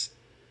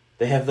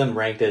 They have them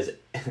ranked as...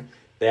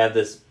 they have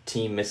this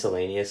team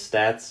miscellaneous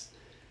stats,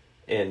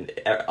 and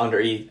under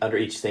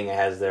each thing it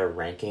has their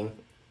ranking.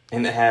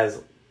 And it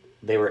has...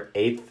 They were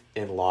 8th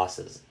in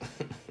losses.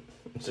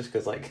 Just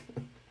because, like...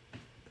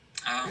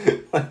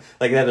 like,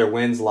 they have their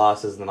wins,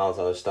 losses, and all this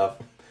other stuff.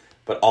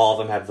 But all of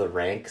them have the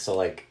rank, so,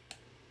 like...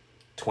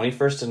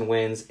 21st in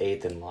wins,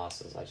 8th in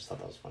losses. I just thought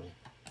that was funny.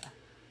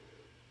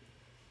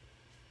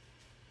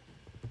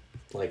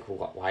 Like,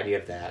 why do you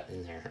have that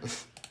in there?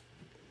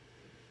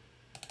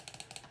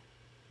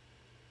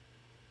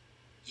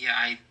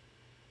 Yeah,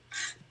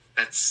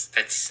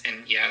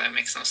 that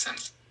makes no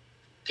sense.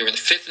 They were the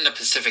 5th in the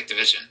Pacific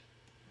Division.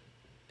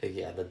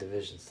 Yeah, the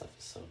division stuff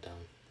is so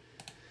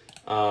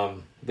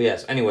dumb. But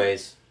yes,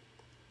 anyways,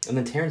 and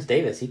then Terrence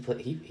Davis,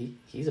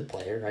 he's a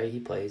player, right? He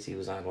plays. He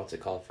was on what's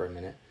it called for a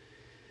minute.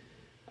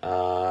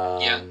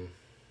 Yeah.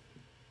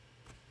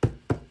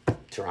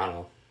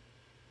 Toronto.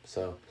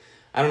 So,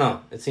 I don't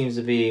know. It seems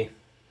to be...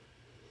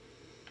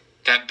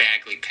 That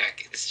Bagley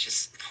pick is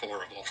just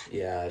horrible.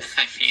 Yeah,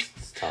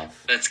 it's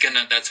tough.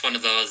 That's one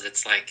of those.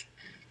 It's like,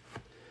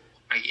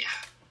 yeah.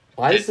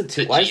 Why is the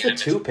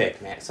 2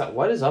 pick, man? So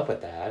what is up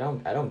with that? I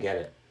don't get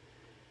it.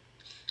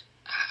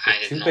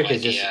 The 2 pick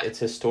is just, it's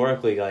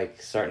historically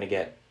like starting to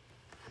get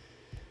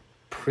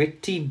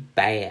pretty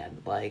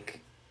bad.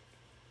 Like,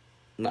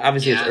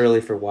 obviously it's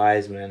early for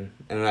Wiseman,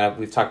 and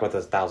we've talked about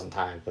this 1,000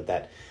 times, but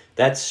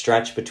that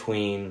stretch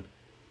between,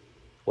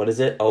 what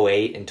is it,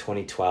 2008 and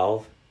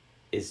 2012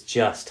 is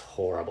just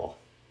horrible.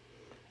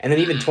 And then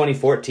even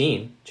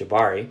 2014,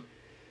 Jabari.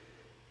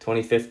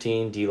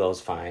 2015,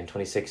 D'Lo's fine.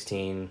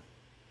 2016,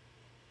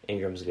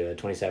 Ingram's good.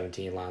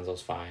 2017,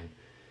 Lonzo's fine.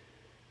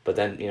 But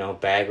then,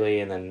 Bagley,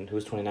 and then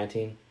who's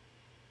 2019?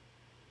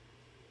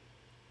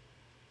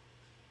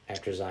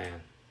 After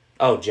Zion.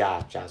 Oh,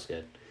 Ja's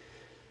good.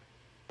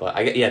 But,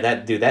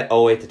 that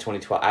 08 to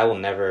 2012, I will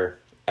never...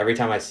 Every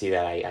time I see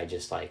that, I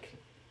just, like...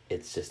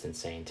 It's just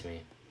insane to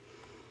me.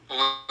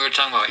 Well, we were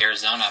talking about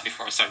Arizona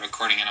before we started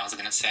recording, and I was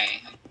going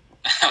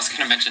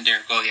to mention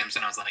Derek Williams,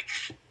 and I was like,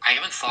 I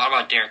haven't thought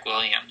about Derek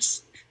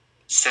Williams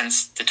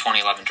since the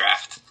 2011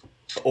 draft.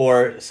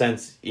 Or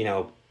since,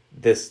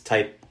 this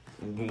type...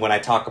 When I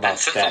talk about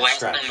since that the last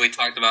stretch. time we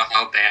talked about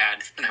how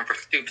bad the number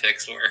 2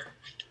 picks were.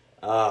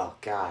 Oh,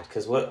 God.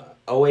 Because what...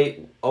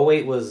 08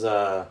 was...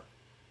 I'm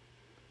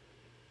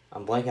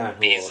blanking on who...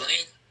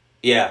 Beasley?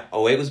 Yeah,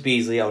 08 was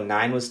Beasley.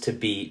 09 was to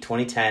beat.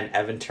 2010,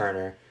 Evan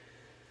Turner.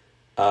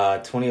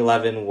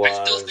 2011 was...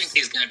 I still think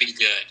he's going to be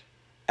good.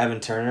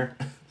 Evan Turner?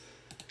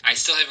 I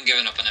still haven't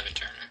given up on Evan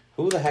Turner.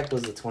 Who the heck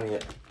was the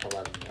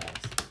 2011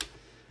 draft?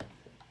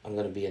 I'm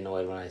going to be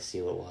annoyed when I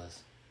see what it was.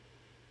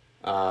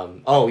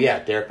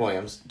 Derek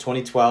Williams.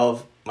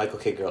 2012, Michael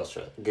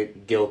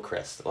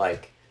Gilchrist.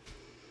 Like,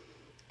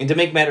 and to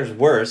make matters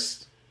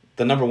worse,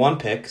 the number 1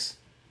 picks,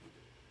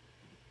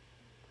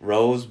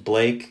 Rose,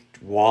 Blake,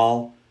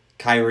 Wall,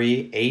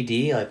 Kyrie, AD,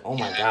 like, oh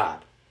my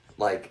God.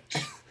 Like,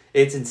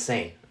 it's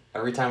insane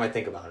every time I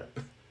think about it.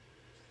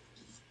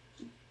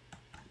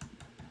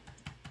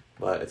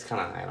 But it's kind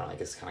of, I don't know, I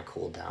guess it's kind of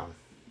cooled down.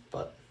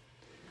 But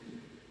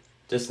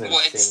just an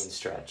insane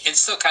stretch.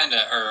 It's still kind of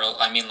early.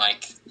 I mean,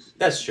 like...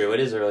 That's true. It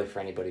is early for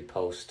anybody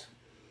post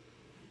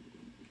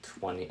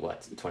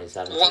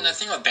 2017? Well, the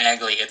thing with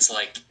Bagley, it's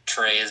like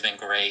Trey has been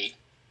great.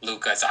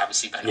 Luka's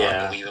obviously been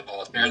Yeah.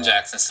 unbelievable. Aaron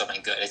Jackson's still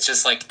been good. It's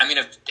just like, I mean,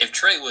 if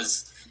Trey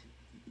was,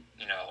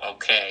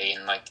 okay,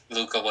 and like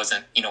Luka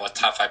wasn't, a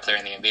top 5 player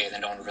in the NBA,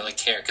 then no one would really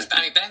care. Because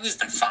Bagley's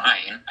been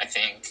fine, I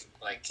think.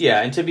 Like,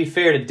 yeah, and to be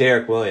fair to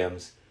Derek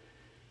Williams,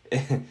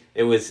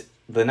 it was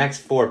the next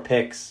 4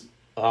 picks.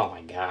 Oh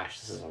my gosh,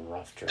 this is a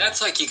rough draft.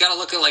 That's like, you got to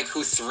look at like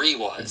who 3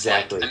 was.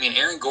 Exactly. Like, I mean,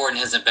 Aaron Gordon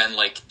hasn't been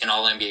like an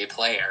All NBA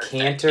player.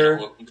 Cantor,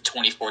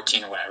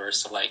 2014 or whatever.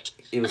 So like,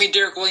 was, I mean,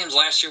 Derek Williams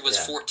last year was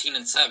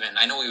 14-7.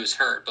 I know he was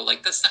hurt, but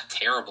like that's not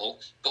terrible.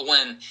 But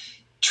when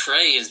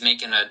Trey is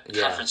making a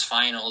conference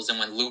finals, and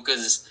when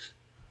Luka's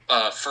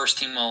first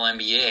team All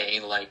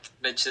NBA, like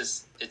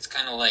it's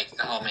kind of like,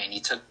 oh man, you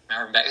took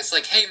Marvin Bagley. It's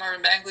like, hey,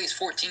 Marvin Bagley's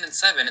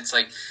 14-7. It's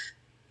like,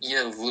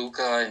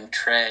 Luka and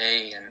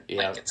Trey, and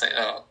like it's like,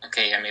 oh,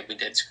 okay, yeah, maybe we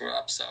did screw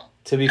up. So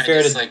to be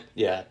fair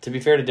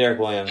to Derek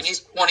Williams, and he's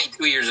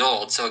 22 years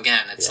old. So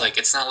again, it's like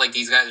it's not like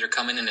these guys are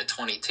coming in at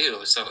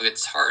 22, so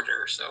it's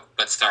harder. So,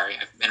 but sorry,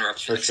 I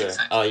interrupted you. For sure.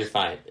 Oh, you're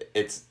fine.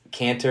 It's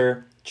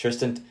Cantor,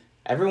 Tristan.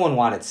 Everyone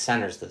wanted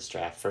centers this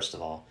draft. First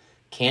of all,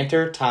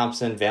 Cantor,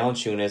 Thompson,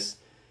 Valanciunas,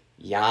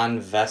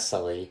 Jan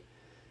Vesely,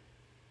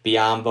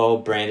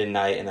 Biyombo, Brandon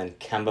Knight, and then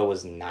Kemba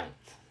was 9th.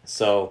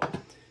 So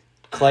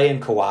Clay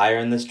and Kawhi are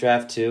in this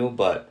draft too,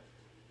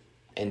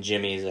 and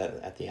Jimmy's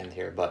at the end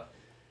here. But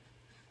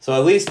so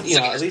at least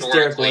at least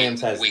Derek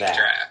Williams has that.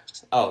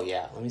 Draft. Oh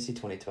yeah, let me see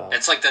 2012.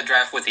 It's like the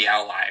draft with the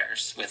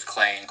outliers with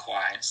Clay and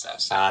Kawhi and stuff.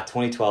 So.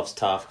 2012's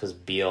tough because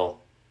Beal,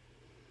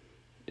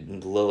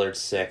 Lillard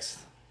 6th.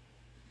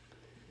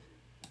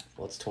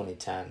 What's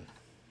 2010?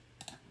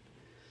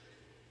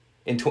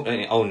 In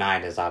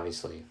 09 is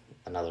obviously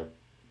another.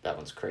 That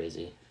one's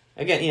crazy.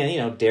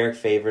 Again, Derek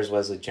Favors,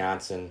 Wesley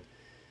Johnson,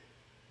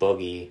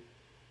 Boogie,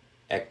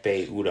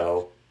 Ekpe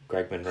Udo,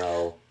 Greg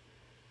Monroe,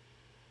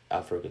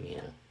 Alfred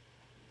Gamina.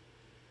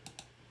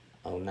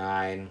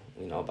 09,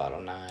 we know about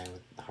 09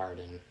 with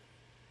Harden.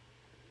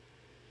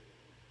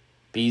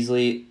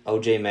 Beasley,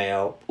 OJ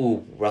Mayo,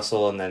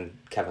 Russell, and then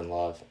Kevin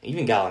Love.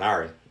 Even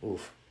Gallinari.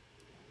 Oof.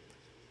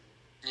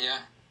 Yeah.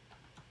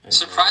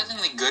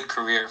 Surprisingly good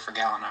career for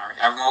Gallinari.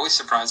 I'm always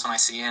surprised when I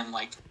see him.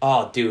 Like,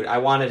 oh, dude, I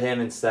wanted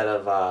him instead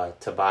of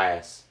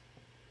Tobias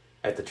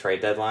at the trade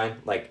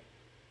deadline. Like,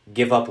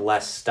 give up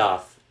less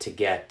stuff to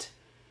get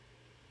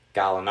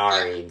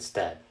Gallinari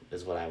instead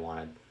is what I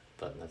wanted.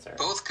 But that's all right.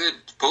 Both good.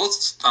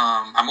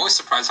 I'm always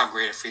surprised how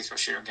great a free throw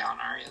shooter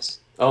Gallinari is.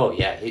 Oh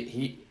yeah,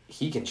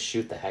 he can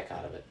shoot the heck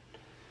out of it.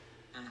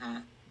 Mm-hmm.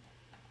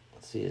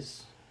 Let's see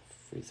his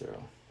free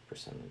throw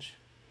percentage.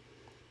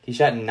 He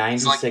shot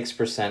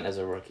 96% as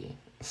a rookie.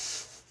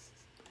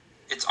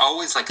 It's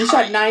always like he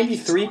shot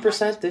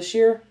 93% this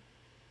year.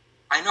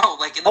 I know,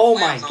 like in the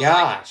playoffs, my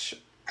gosh.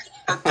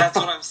 Like, that's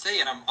what I'm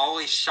saying. I'm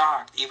always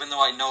shocked, even though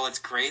I know it's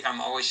great.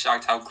 I'm always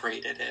shocked how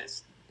great it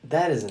is.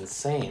 That is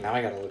insane. Now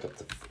I gotta look up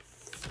the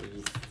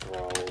free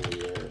throw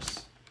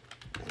years.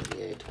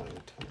 NBA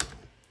 2020.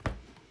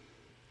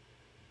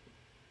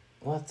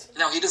 What?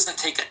 No, he doesn't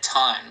take a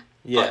ton.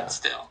 Yeah. But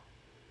still.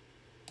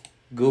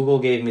 Google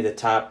gave me the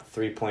top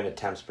 3-point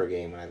attempts per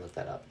game when I looked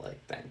that up. Like,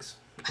 thanks.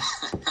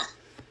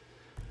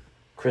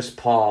 Chris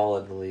Paul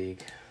in the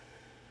league.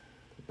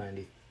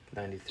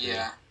 93.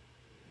 Yeah.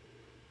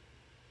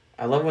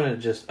 I love when it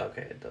just...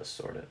 Okay, it does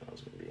sort it. That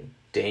was going to be...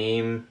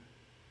 Dame,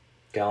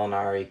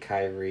 Gallinari,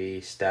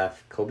 Kyrie,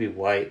 Steph. Kobe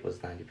White was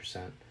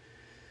 90%.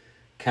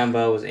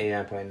 Kemba was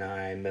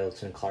 89.9.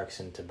 Middleton,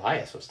 Clarkson,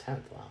 Tobias was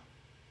 10th. Wow.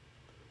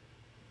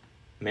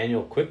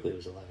 Emmanuel Quickly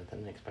was 11th. I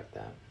didn't expect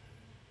that.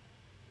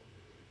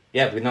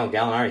 Yeah, but no,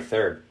 Gallinari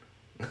 3rd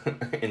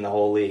in the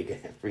whole league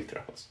at free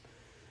throws.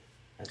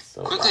 That's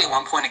so Quickly wild. At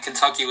one point in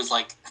Kentucky was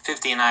like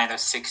 59 of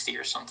 60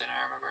 or something,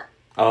 I remember.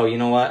 Oh, you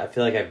know what? I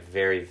feel like I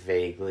very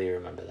vaguely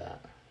remember that.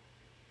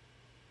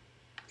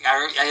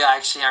 I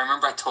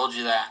remember I told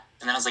you that.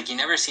 And then I was like, you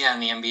never see that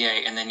in the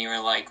NBA. And then you were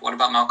like, what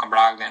about Malcolm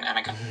Brogdon? And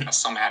I was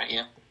so mad at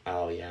you.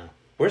 Oh, yeah.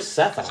 Where's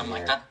Seth on I'm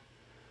here? like,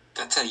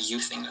 that's a you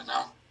thing to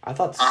know. I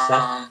thought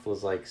Seth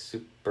was like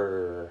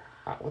super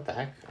hot. What the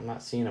heck? I'm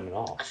not seeing him at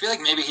all. I feel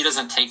like maybe he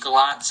doesn't take a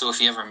lot, so if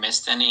he ever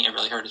missed any, it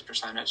really hurt his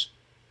percentage.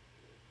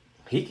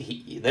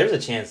 There's a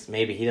chance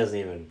maybe he doesn't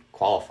even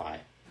qualify,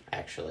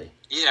 actually.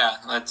 Yeah,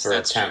 that's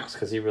attempts,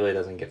 because he really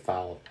doesn't get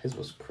fouled. His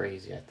was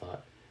crazy, I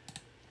thought.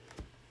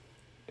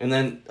 And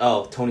then,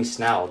 Tony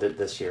Snell did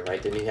this year,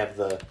 right? Didn't he have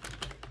the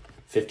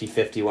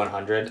 50-50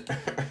 100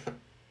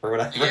 or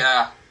whatever?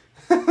 Yeah.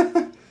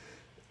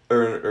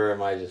 or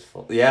am I just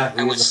full? Yeah,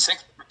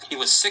 he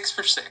was 6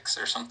 for 6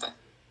 or something.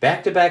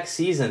 Back-to-back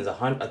seasons,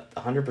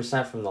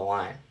 100% from the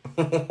line.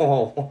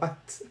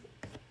 What?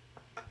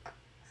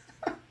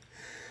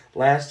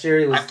 Last year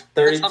he was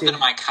 32. That's up in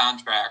my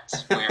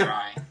contract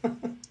where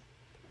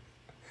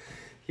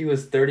He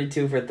was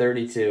 32 for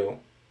 32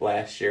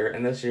 last year,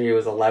 and this year he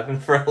was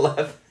 11 for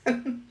 11.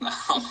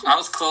 I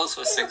was close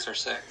with 6 or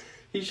 6.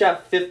 He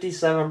shot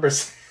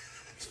 57%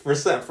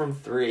 from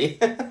 3.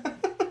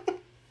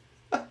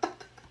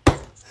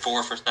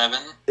 4 for 7?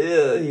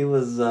 Yeah, he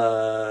was,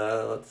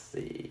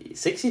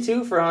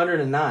 62 for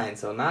 109,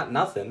 so not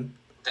nothing.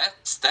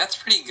 That's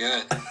pretty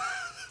good.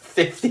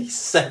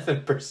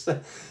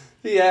 57%.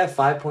 Yeah,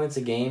 5 points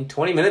a game,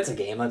 20 minutes a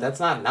game. That's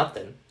not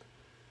nothing.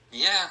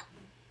 Yeah.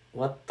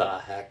 What the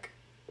heck?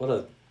 What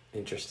a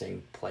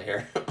interesting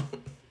player.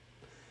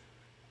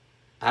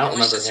 I don't How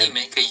much remember does him. he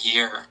make a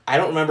year? I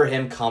don't remember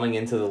him coming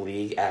into the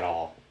league at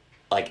all.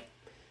 Like,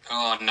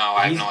 Oh, no,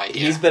 I have no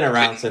idea. He's been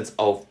around since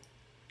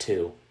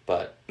 2002,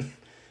 but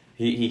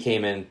he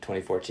came in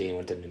 2014,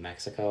 went to New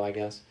Mexico, I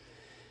guess.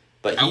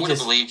 But I would have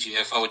believed you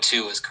if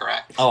 02 is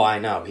correct. Oh, I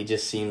know. He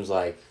just seems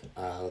like,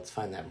 let's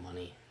find that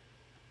money.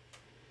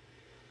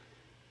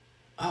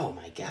 Oh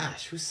my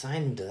gosh, who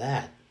signed him to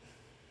that?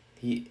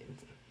 He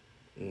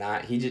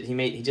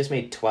just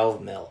made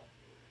 12 mil.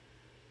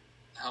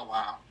 Oh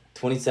wow.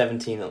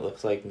 2017, it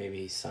looks like maybe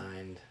he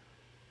signed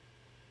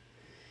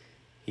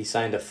a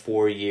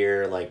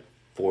 4-year, like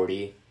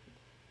 40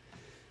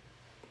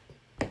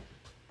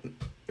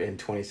 in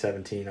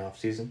 2017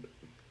 offseason.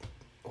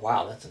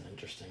 Wow, that's an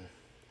interesting.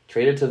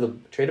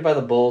 Traded by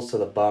the Bulls to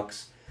the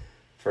Bucks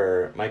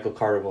for Michael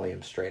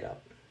Carter-Williams straight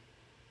up.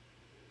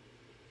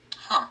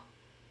 Huh.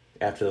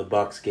 After the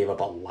Bucks gave up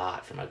a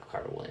lot for Michael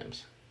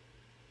Carter-Williams.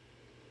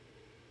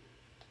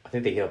 I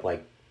think they gave up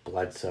like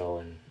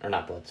Bledsoe or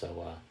not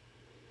Bledsoe,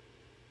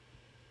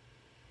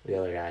 the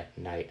other guy,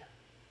 Knight.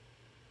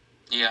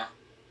 Yeah.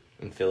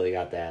 And Philly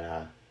got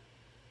that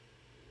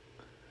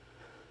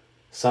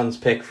Suns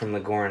pick from the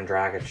Goran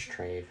Dragic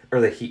trade.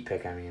 Or the Heat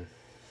pick, I mean.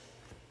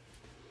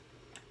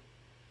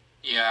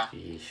 Yeah.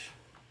 Yeesh.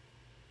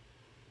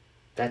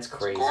 That's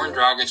crazy. Goran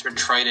Dragic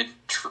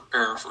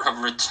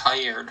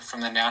retired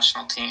from the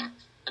national team,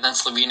 and then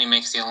Slovenia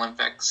makes the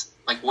Olympics.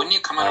 Like, wouldn't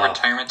you come out of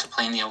retirement to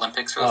play in the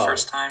Olympics for the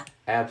first time?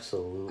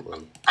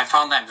 Absolutely. I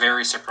found that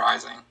very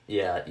surprising.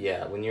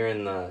 Yeah. When you're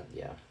in the...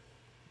 Yeah.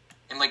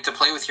 And, like, to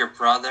play with your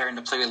brother and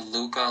to play with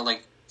Luka,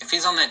 like, if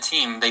he's on that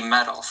team, they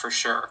medal for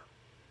sure.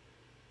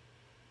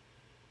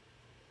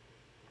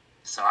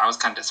 So I was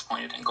kind of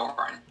disappointed in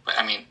Goran. But,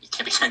 I mean,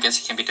 I guess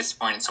you can't be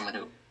disappointed in someone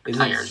who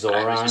retires. Isn't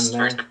Zoran but I was just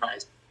very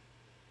surprised.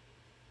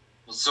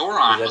 Well,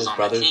 Zoran was on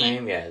the team. Is that his brother's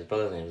name? Yeah, his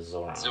brother's name is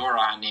Zoran.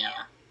 Zoran,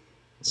 yeah.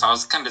 So I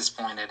was kind of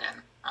disappointed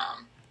in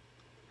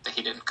that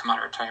he didn't come out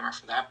of retirement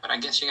for that. But I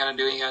guess you got to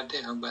do what you got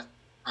to do. But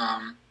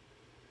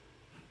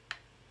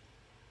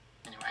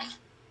anyway,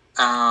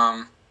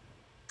 I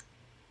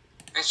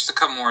guess just a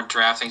couple more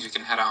draft things we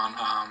can head on.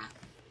 I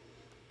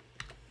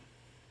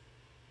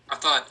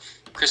thought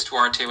Chris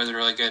Duarte was a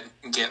really good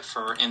get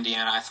for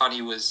Indiana. I thought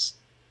he's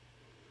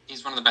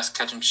one of the best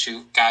catch and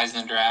shoot guys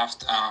in the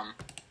draft.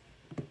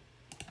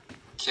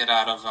 Kid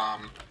out of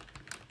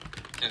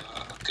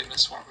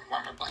goodness, why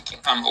am I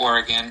blanking?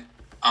 Oregon.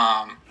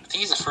 I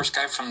think he's the first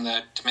guy from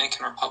the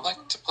Dominican Republic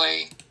to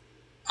play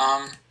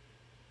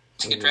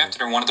to get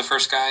drafted, or one of the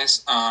first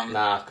guys.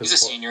 He's a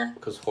senior.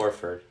 Because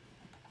Horford.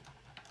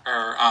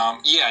 Or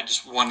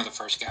just one of the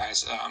first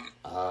guys.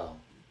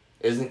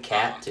 Isn't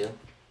Cat too?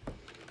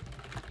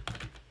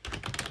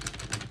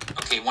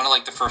 Okay, one of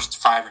like the first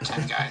 5 or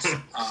 10 guys.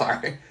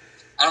 Sorry.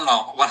 I don't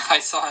know. When I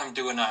saw him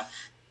doing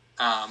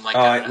I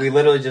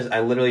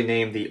literally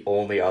named the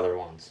only other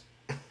ones.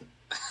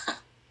 That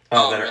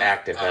really? are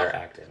active. That are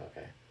active.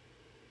 Okay.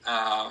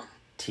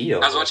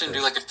 Tito. I was watching him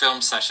do like a film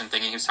session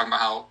thing, and he was talking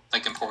about how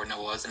like important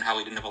it was, and how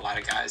he didn't have a lot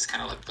of guys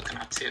kind of like looking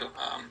up to,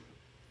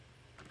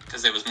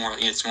 because it's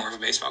more of a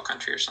baseball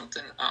country or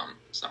something.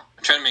 So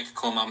I'm trying to make a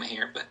cool moment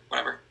here, but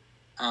whatever.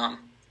 Al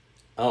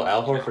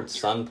Horford's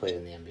son played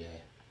in the NBA.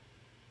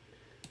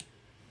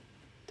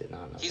 Did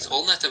not know. He's that.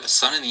 old enough to have a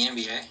son in the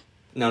NBA.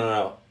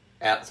 No.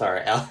 Al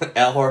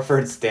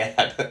Horford's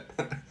dad.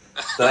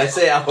 Did I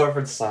say Al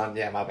Horford's son?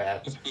 Yeah, my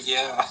bad.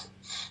 Yeah.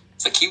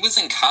 It's like he was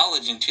in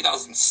college in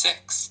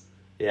 2006.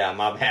 Yeah,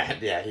 my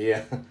bad.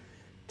 Yeah,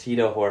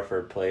 Tito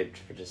Horford played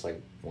for just like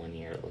 1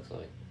 year, it looks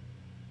like.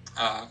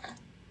 Oh, okay.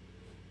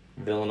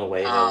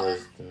 Villanueva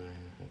was...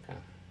 Okay.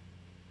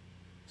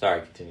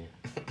 Sorry, continue.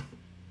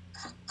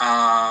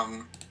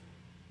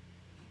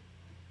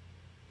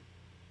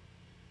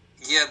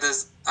 Yeah,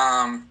 there's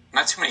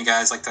not too many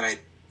guys like that I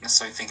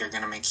necessarily think are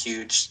going to make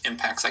huge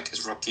impacts like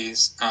as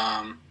rookies.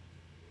 I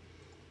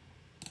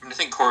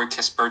think Corey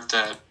Kispert,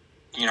 the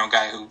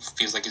guy who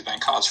feels like he's been in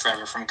college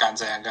forever from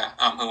Gonzaga,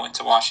 who went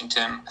to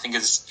Washington, I think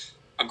is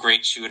a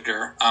great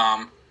shooter.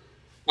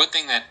 One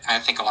thing that I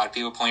think a lot of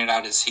people pointed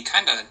out is he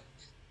kind of,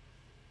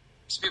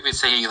 some people would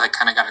say he like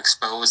kind of got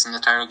exposed in the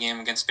title game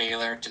against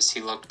Baylor. Just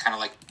he looked kind of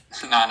like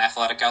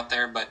non-athletic out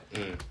there, but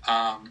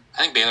I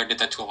think Baylor did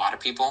that to a lot of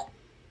people.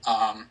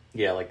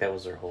 Yeah, like that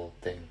was their whole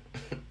thing.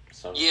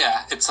 So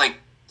yeah, it's like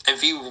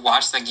if you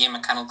watch that game,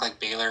 it kind of looked like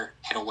Baylor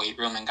hit a weight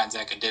room and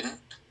Gonzaga didn't.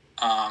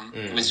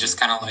 It was just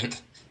kind of like,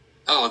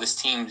 oh, this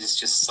team is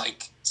just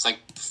like it's like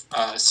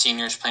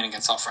seniors playing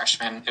against all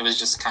freshmen. It was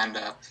just kind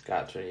of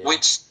gotcha. Yeah.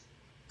 Which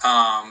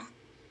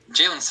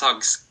Jalen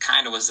Suggs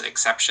kind of was the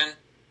exception.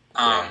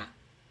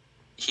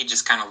 He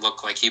just kind of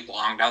looked like he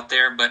belonged out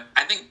there. But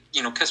I think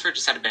Kispert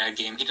just had a bad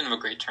game. He didn't have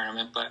a great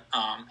tournament, but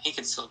he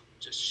could still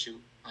just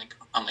shoot like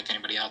unlike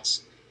anybody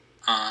else.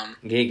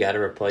 You got to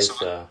replace.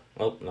 No,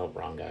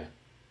 wrong guy.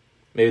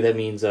 Maybe that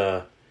means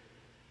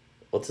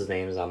what's his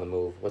name is on the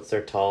move. What's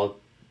their tall,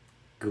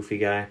 goofy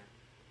guy?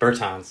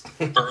 Bertans.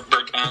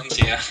 Bertans,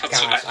 yeah.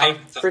 Gosh, I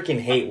freaking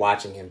hate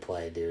watching him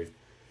play, dude.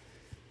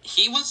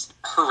 He was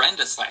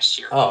horrendous last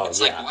year. Oh, it's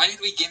yeah. like, why did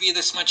we give you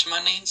this much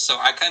money? So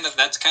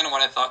that's kind of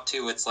what I thought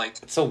too. It's like,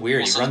 it's so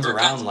weird. He runs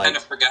around like, kind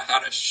of forgot how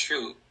to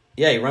shoot.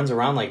 Yeah, he runs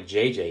around like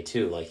JJ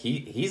too. Like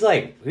he's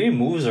like, he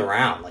moves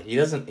around. Like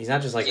he's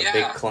not just like a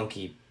big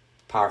clunky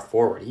power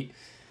forward.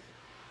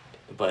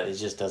 But it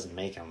just doesn't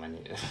make him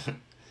any.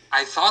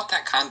 I thought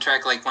that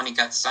contract, like when he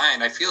got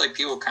signed, I feel like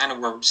people kind of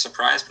were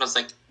surprised, but I was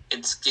like,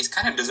 he's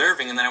kind of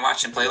deserving. And then I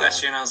watched him play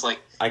last year, and I was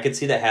like, I could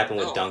see that happen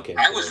with Duncan.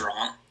 I was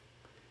wrong.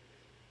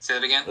 Say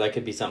that again? That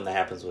could be something that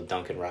happens with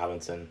Duncan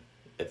Robinson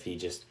if he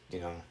just,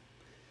 Yeah.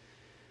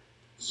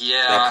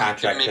 That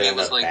contract could end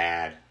up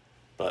bad,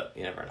 but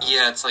you never know.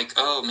 Yeah, it's like,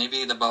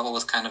 maybe the bubble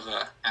was kind of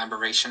a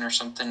aberration or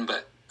something,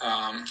 but,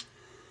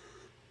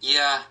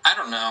 yeah, I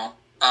don't know.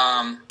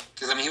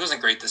 Because, he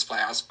wasn't great this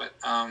playoffs, but,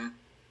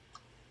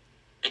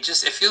 it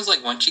feels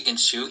like once you can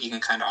shoot, you can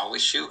kind of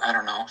always shoot. I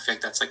don't know. I feel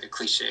like that's like a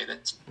cliche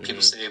that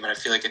people say, but I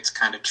feel like it's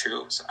kind of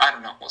true. So I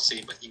don't know. We'll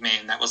see. But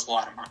man, that was a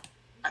lot of money.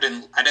 I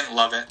didn't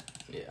love it.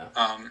 Yeah.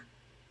 I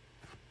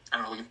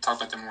don't know. We can talk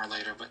about that more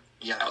later. But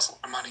yeah, that was a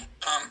lot of money.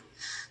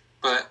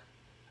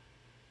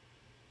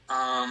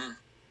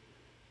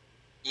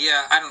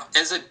 Yeah, I don't know.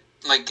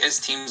 As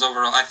teams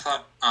overall, I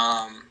thought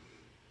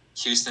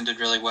Houston did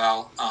really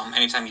well.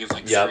 Anytime you have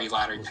 3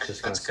 lottery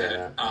picks, that's good.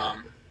 That,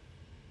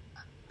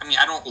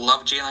 I don't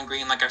love Jalen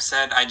Green, like I've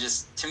said.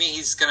 To me,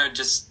 he's going to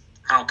just,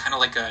 kind of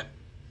like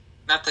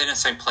not that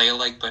necessarily play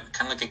alike, but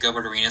kind of like a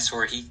Gilbert Arenas,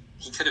 where he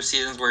could have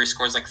seasons where he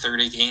scores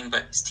 30 a game,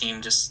 but his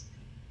team just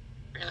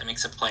barely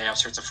makes a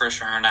playoffs, or it's a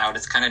first round out.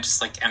 It's kind of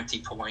just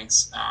empty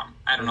points.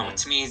 I don't know.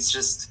 To me, it's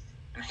just,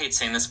 and I hate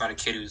saying this about a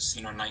kid who's,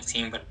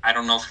 19, but I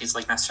don't know if he's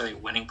necessarily a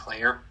winning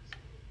player.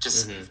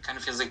 Just kind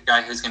of feels like a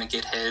guy who's going to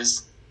get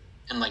his,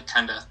 and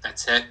kind of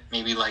that's it.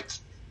 Maybe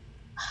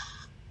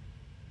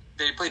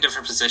they play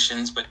different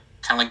positions, but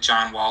kind of like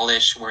John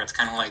Wall-ish, where it's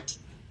kind of like,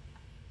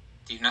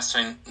 do you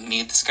necessarily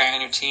need this guy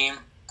on your team?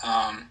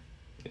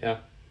 Yeah.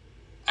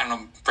 I don't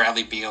know,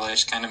 Bradley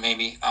Beal-ish, kind of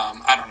maybe.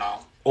 I don't know.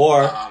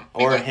 Or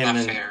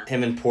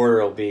him and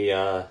Porter will be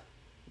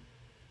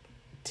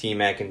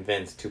T-Mac and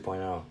Vince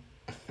 2.0.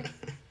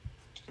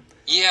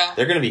 Yeah.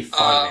 They're going to be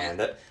fun,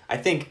 man. I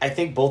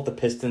think both the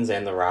Pistons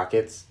and the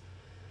Rockets,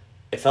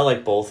 it felt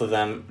like both of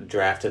them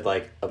drafted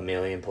a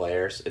million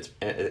players. It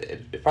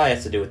probably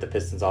has to do with the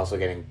Pistons also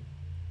getting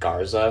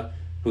Garza,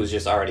 who's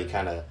just already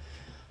kind of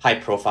high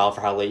profile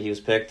for how late he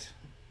was picked.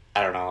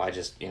 I don't know. I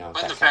just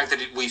But the fact that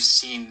we've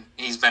seen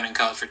he's been in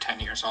college for 10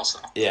 years also.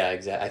 Yeah,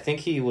 exactly. I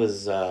think he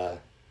was on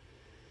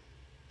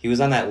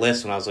that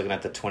list when I was looking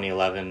at the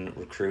 2011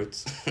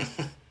 recruits.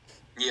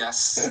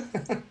 Yes.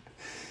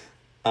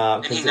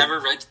 And he never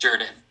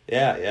redshirted.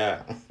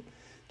 Yeah.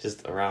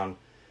 Just around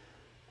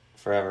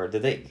forever.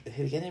 Did they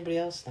get anybody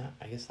else?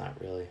 I guess not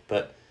really.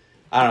 But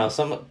I don't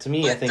know. To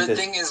me, I think the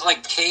thing is,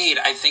 Cade,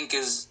 I think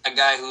is a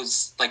guy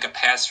who's a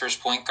pass first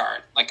point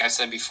guard. Like I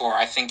said before,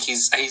 I think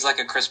he's like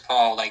a Chris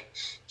Paul.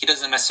 He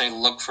doesn't necessarily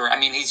look for.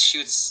 He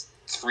shoots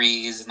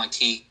threes and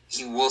he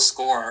will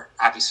score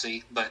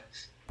obviously, but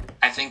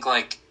I think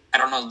I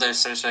don't know.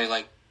 There's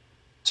necessarily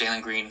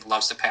Jalen Green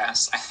loves to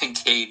pass. I think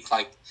Cade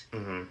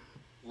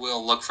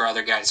will look for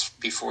other guys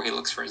before he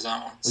looks for his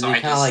own. So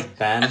I kind of like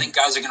Ben. I think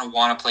guys are going to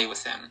want to play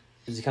with him.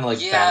 Is he kind of like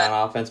Ben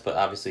on offense, but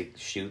obviously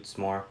shoots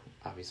more?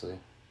 Obviously.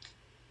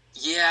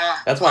 Yeah.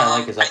 That's why I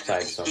like his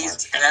upside so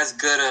much.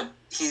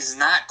 He's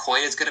not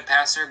quite as good a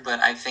passer, but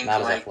I think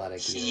not as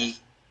athletic either.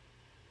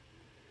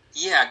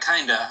 Yeah,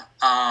 kinda.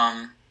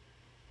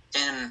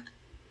 And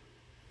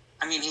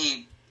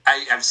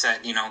I've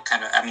said,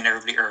 kind of.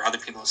 Everybody or other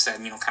people have said,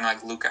 kind of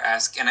like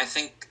Luka-esque, and I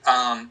think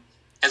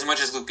as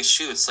much as Luka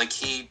shoots,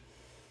 he,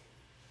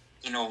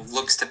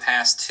 looks to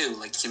pass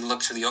too. He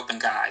looks for the open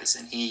guys,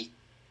 and he.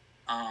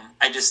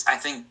 I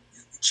think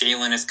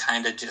Jalen is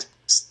kind of just.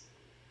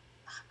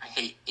 I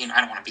hate,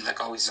 I don't want to be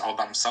always all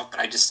about himself, but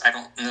I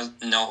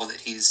don't know that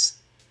he's.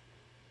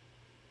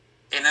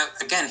 And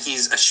again,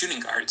 he's a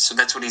shooting guard, so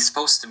that's what he's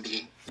supposed to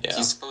be. Yeah.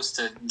 He's supposed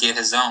to get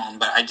his own,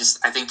 but I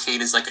think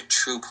Cade is a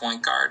true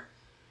point guard.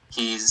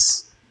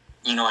 He's,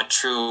 a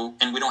true,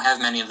 and we don't have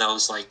many of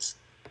those.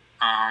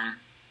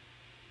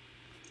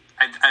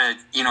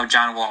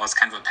 John Wall is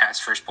kind of a pass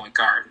first point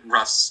guard.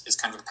 Russ is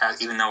kind of a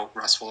pass, even though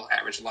Russ will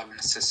average 11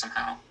 assists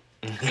somehow.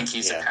 I think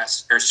he's a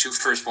pass or shoot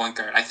first point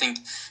guard. I think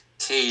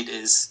Cade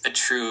is a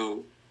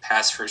true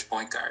pass first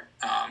point guard.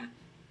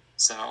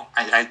 So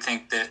I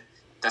think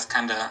that's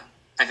kind of.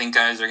 I think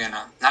guys are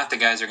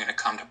gonna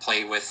come to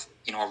play with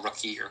a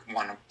rookie or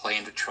want to play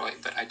in Detroit,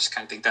 but I just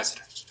kind of think that's the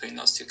difference between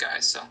those two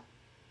guys. So.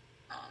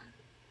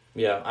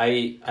 Yeah,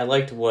 I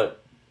liked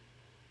what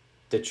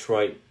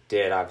Detroit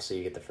did. Obviously,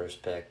 you get the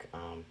first pick.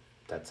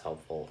 That's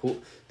helpful.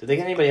 Did they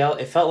get anybody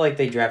else? It felt like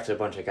they drafted a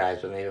bunch of guys,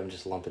 but maybe I'm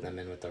just lumping them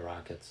in with the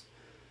Rockets.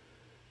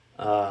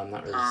 I'm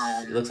not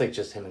really. It looks like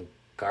just him and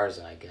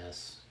Garza, I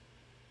guess.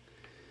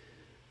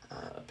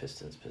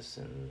 Pistons.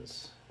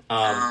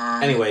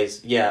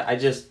 Anyways, yeah,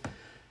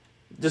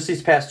 just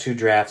these past 2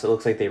 drafts, it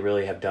looks like they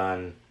really have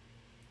done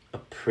a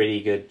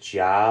pretty good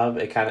job.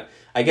 It kind of,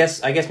 I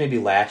guess maybe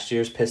last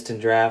year's Piston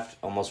draft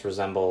almost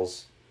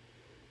resembles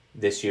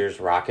this year's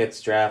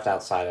Rockets draft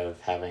outside of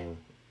having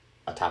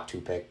a top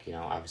 2 pick,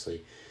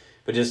 obviously,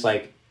 but just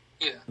like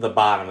the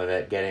bottom of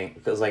it,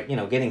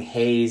 getting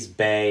Hayes,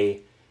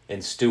 Bay,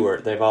 and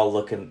Stewart, they're all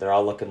looking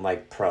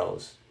like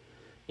pros.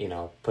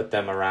 Put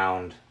them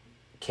around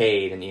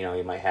Cade, and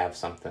you might have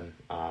something.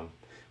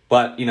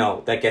 But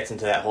that gets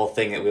into that whole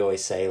thing that we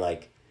always say,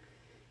 like,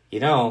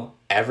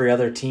 every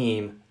other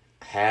team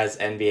has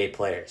NBA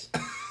players.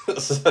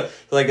 So,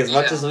 like, as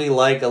much as we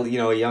like a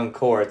young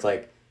core, it's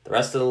like the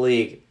rest of the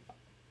league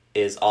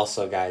is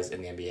also guys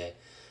in the NBA.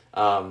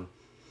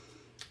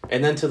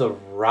 And then to the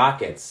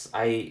Rockets,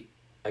 I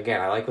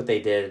like what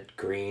they did.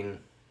 Green.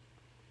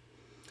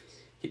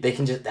 They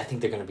can I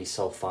think they're going to be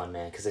so fun,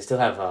 man, because they still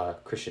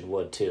have Christian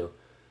Wood, too,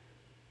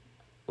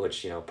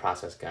 which,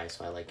 process guy,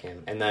 so I like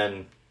him. And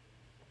then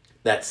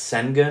that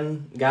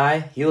Sengun guy,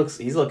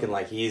 he's looking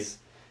like he's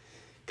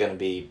going to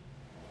be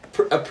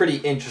a pretty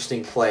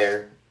interesting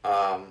player.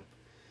 I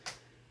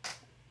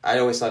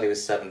always thought he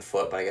was 7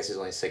 foot, but I guess he's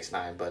only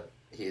 6'9", but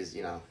he's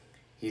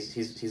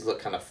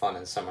looked kind of fun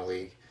in Summer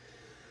League.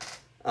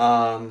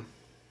 And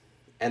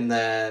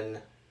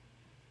then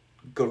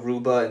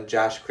Garuba and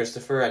Josh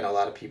Christopher. I know a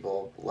lot of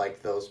people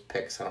like those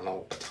picks. I don't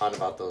know a ton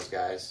about those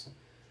guys.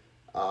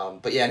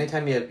 But yeah,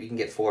 anytime you can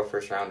get 4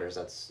 first-rounders,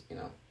 that's,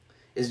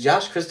 Is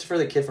Josh Christopher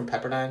the kid from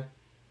Pepperdine?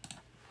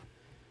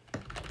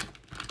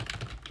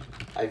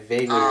 I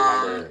vaguely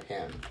remember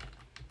him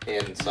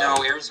in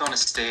some Arizona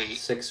State.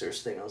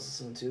 Sixers thing I was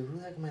listening to. Who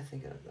the heck am I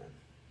thinking of then?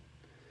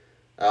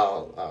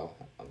 Oh,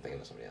 I'm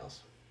thinking of somebody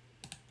else.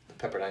 The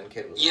Pepperdine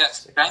kid was...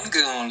 Yes,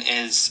 Rangoon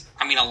is...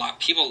 a lot of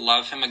people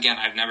love him. Again,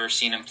 I've never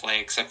seen him play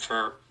except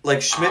for...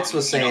 Like Schmitz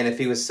was saying, if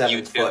he was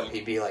 7 foot,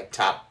 he'd be like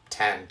top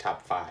 10,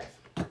 top 5.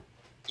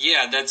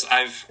 Yeah,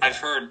 I've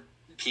heard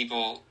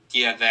people,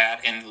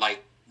 that, and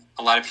like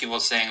a lot of people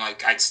saying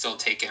like I'd still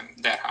take him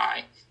that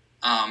high.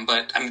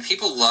 But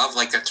people love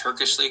like the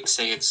Turkish league,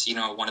 say it's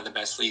one of the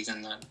best leagues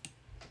in the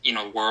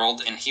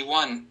world, and he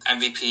won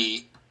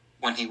MVP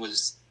when he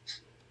was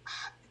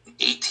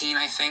 18,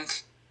 I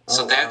think.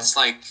 So that's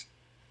like,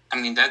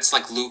 that's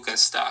like Luka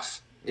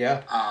stuff.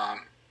 Yeah.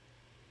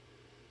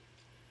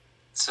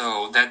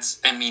 So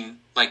that's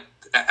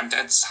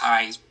that's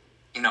high.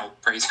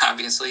 Praise,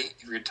 obviously,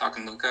 if you're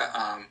talking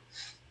Luka.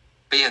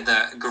 But yeah,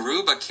 the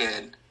Garuba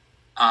kid,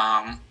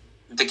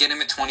 to get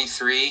him at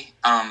 23,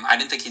 I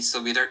didn't think he'd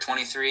still be there at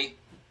 23.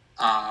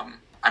 I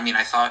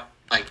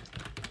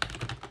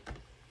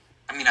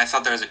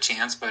thought there was a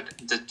chance, but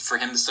for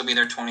him to still be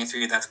there at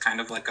 23, that's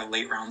kind of like a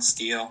late round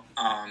steal.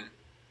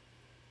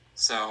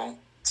 So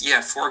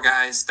yeah, 4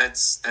 guys,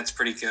 that's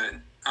pretty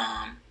good.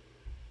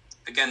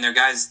 Again, they're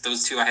guys,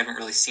 those 2 I haven't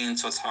really seen,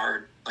 so it's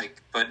hard.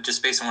 But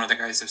just based on what other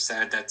guys have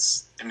said,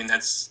 that's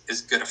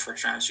as good a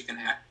first round as you can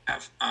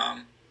have.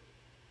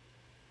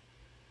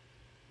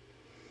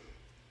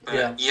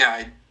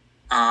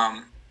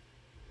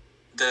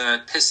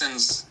 The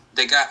Pistons,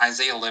 they got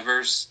Isaiah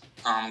Livers,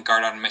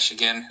 guard out of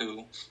Michigan,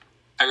 who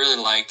I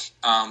really like.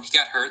 He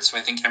got hurt, so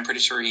I'm pretty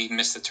sure he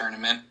missed the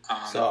tournament.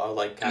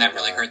 And that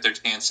really hurt their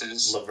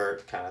chances.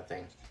 LeVert kind of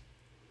thing.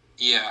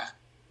 Yeah.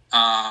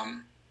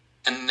 And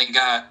then they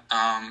got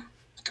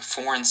like a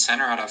foreign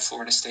center out of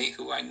Florida State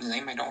who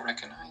name I don't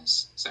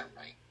recognize. Is that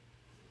right?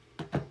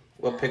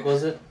 What pick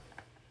was it?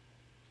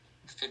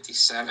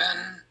 57.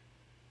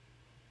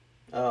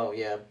 Oh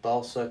yeah,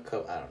 Balsa.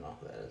 I don't know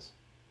who that is.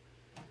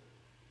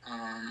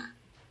 I'm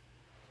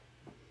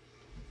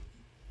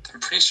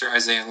pretty sure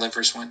Isaiah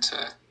Livers went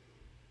to.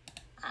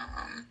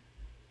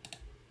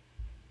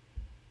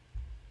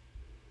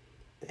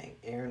 Dang,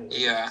 Aaron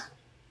Williams. Yeah.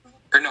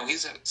 Or no,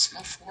 he's a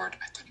small forward.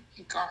 I thought he'd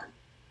be a guard.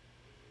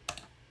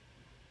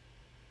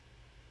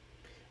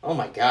 Oh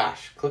my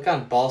gosh. Click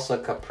on Balsa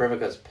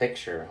Kaprivica's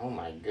picture. Oh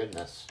my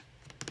goodness.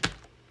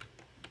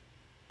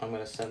 I'm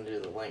going to send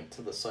you the link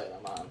to the site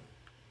I'm on.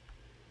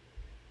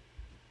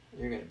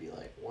 You're going to be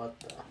like, what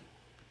the...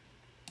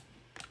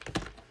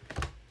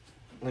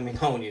 Let me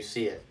know when you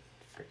see it.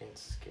 Freaking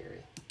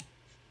scary.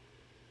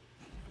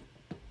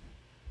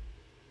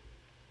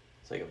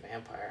 It's like a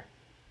vampire.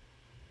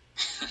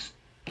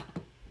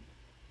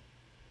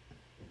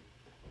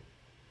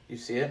 You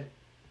see it?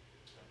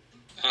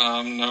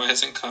 No, it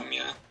hasn't come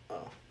yet.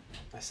 Oh.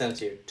 I sent it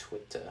to your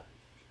Twitter.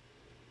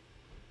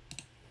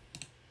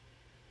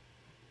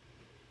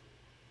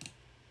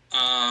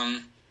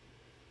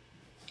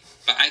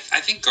 But I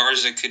think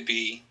Garza could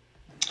be...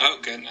 Oh,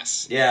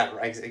 goodness. Yeah,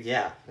 right.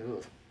 Yeah.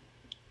 Ooh.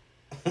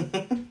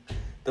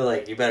 They're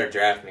like, you better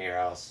draft me or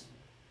else,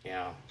 you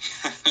know.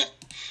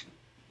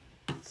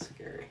 It's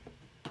scary.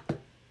 What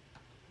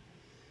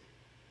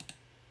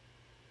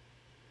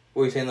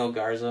were you saying though,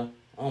 Garza?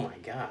 Oh my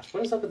gosh.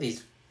 What is up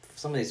with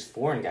some of these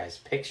foreign guys'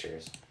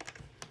 pictures?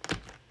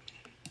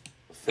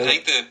 I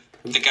think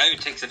the guy who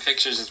takes the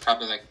pictures is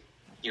probably like,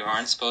 you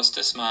aren't supposed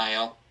to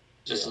smile.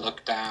 Just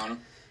look down.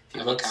 If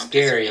you look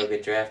scary, you'll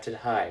get drafted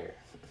higher.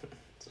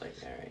 It's like,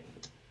 all right.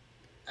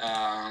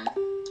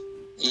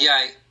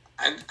 Yeah,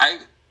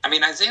 I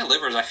mean, Isaiah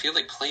Livers, I feel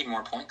like played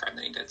more point guard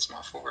than he did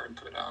small forward.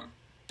 But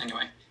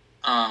anyway,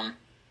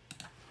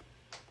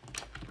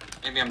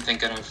 maybe I'm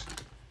thinking of,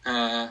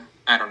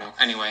 I don't know.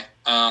 Anyway,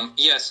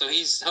 yeah, so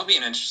he'll be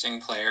an interesting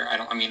player.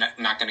 I mean,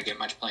 not going to get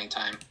much playing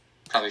time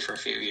probably for a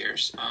few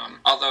years.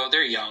 Although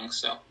they're young,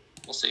 so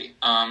we'll see.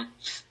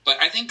 But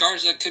I think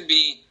Garza could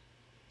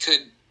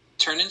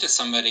turn into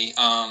somebody.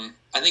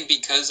 I think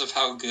because of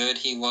how good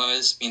he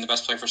was, being the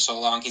best player for so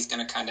long, he's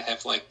going to kind of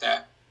have like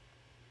that.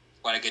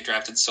 Why I get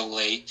drafted so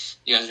late?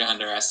 You guys are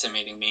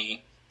underestimating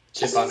me.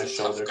 Chip on his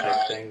shoulder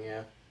type thing,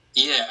 yeah.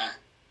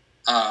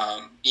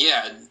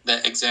 Yeah.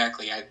 That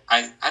exactly.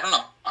 I don't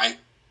know. I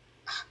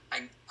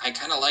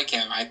kind of like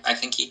him. I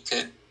think he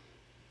could.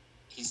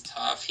 He's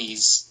tough.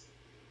 He's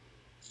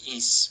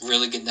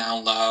really good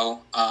down low.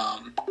 I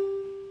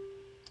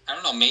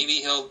don't know.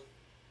 Maybe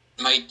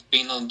might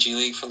be in the G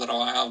League for a little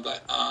while,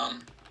 but I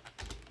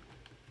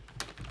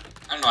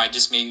don't know. I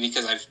just maybe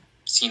because I've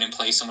seen him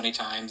play so many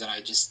times, and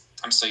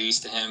I'm so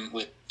used to him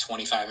with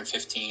 25 and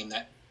 15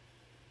 that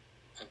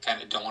I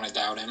kind of don't want to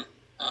doubt him.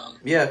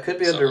 Yeah, it could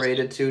be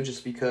underrated too,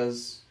 just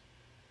because,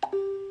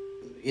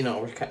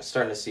 we're kind of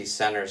starting to see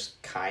centers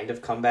kind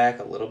of come back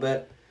a little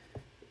bit.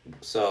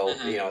 So,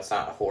 it's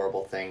not a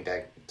horrible thing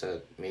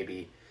to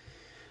maybe,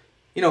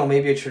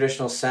 maybe a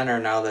traditional center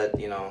now that,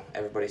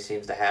 everybody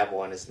seems to have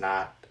one is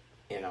not,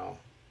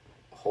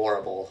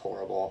 horrible.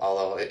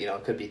 Although,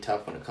 it could be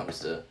tough when it comes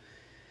to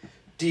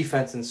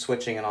defense and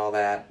switching and all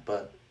that.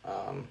 But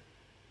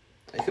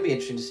it could be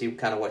interesting to see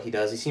kind of what he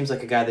does. He seems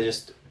like a guy that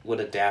just would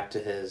adapt to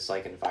his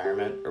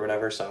environment or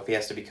whatever. So if he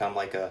has to become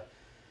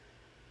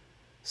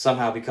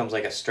somehow becomes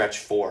like a stretch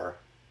four,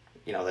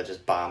 that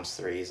just bombs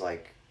threes.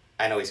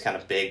 I know he's kind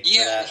of big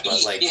for that,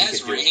 but he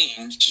has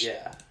range.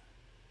 Yeah.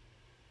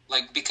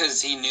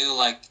 Because he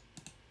knew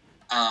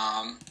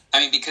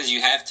because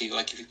you have to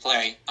if you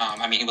play.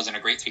 He wasn't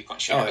a great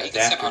 3-point shooter, but he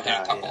could step out there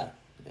a couple.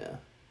 Yeah.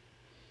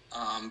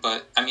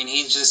 But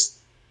he's just.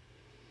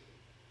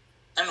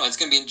 I don't know. It's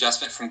going to be an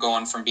adjustment from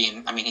going from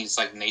being. He's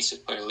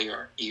Naismith player of the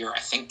year. I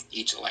think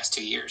each of the last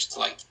 2 years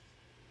to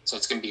So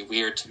it's going to be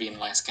weird to be in the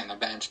last guy on the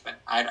bench. But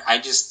I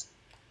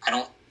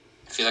don't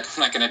feel like I'm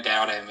not going to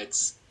doubt him.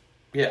 It's.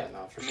 Yeah,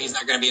 no, for sure. He's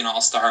not going to be an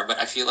all-star, but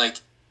I feel like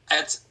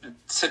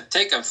to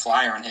take a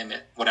flyer on him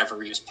at whatever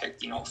he was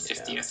picked,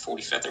 50th,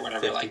 45th, or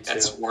whatever.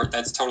 52.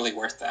 That's totally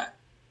worth that.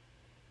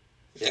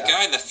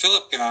 Yeah. The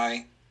Phillip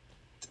guy,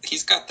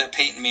 he's got that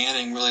Peyton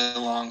Manning really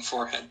long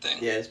forehead thing.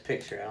 Yeah, his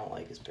picture. I don't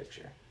like his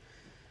picture.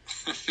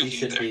 He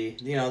should be.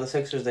 The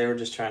Sixers, they were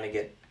just trying to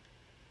get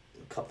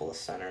a couple of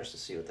centers to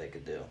see what they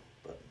could do.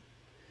 But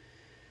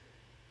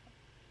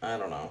I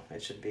don't know.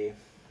 It should be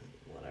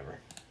whatever.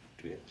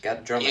 We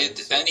got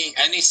Drummond.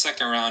 Any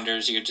second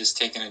rounders, you're just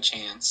taking a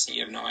chance.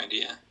 You have no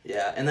idea.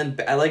 Yeah, and then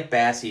I like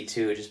Bassey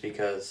too, just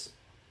because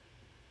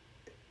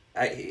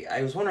I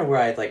was wondering where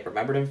I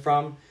remembered him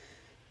from.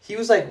 He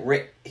was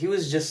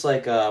just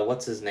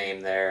what's his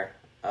name there?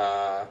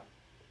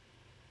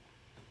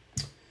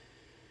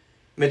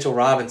 Mitchell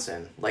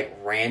Robinson,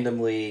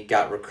 randomly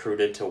got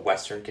recruited to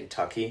Western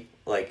Kentucky.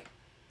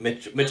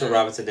 Mitchell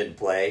Robinson didn't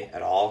play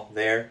at all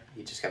there.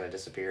 He just kind of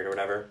disappeared or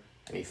whatever,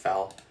 and he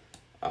fell.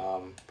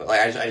 But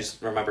I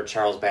just remember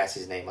Charles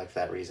Bassey's name for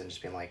that reason,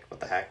 just being what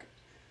the heck?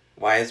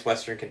 Why is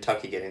Western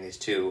Kentucky getting these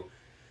two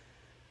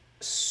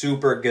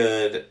super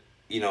good,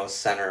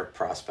 center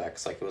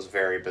prospects? It was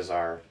very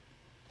bizarre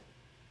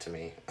to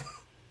me.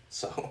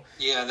 So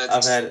yeah,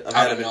 I've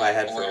had him in my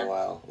head for a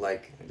while.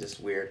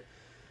 Just weird.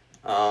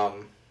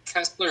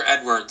 Kessler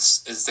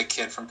Edwards is the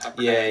kid from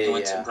Pepperdine who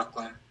went to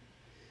Brooklyn.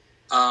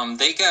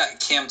 They got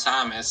Cam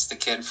Thomas, the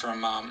kid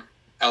from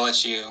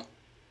LSU.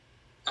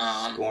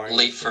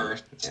 Late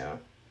first. Yeah.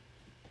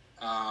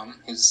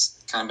 He's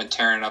kind of been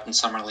tearing it up in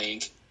summer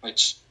league,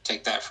 which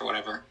take that for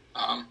whatever.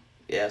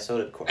 Yeah, so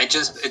did Corey.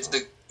 It's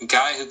the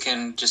guy who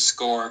can just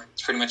score.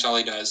 It's pretty much all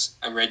he does.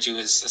 I read you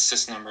his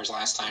assist numbers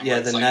last time. Yeah,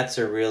 the Nets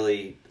are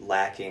really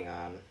lacking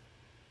on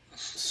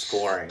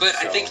scoring. But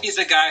I think he's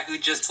a guy who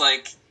just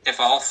if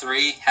all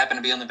three happen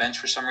to be on the bench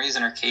for some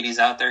reason, or Katie's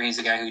out there, he's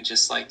a guy who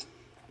just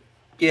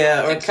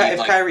Yeah, or if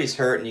Kyrie's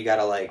hurt and you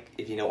gotta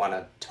if you don't want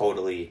to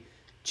totally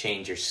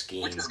change your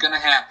scheme, which is gonna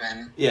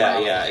happen.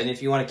 Yeah, and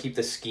if you want to keep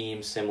the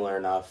scheme similar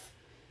enough,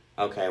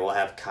 okay, we'll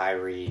have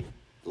Kyrie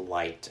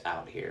light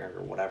out here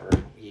or whatever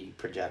he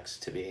projects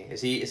to be.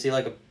 Is he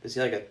like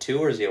a 2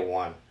 or is he a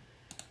 1?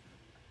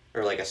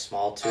 Or a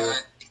small 2?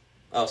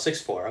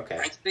 6'4", okay.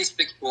 I think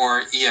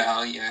 6'4",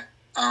 yeah.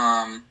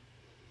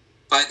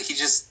 But he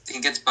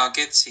gets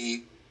buckets.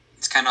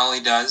 It's kind of all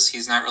he does.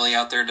 He's not really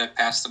out there to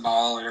pass the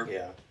ball or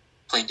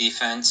play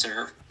defense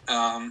or.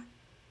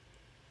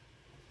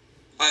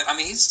 But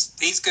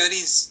he's good.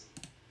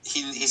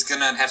 He's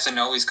gonna have to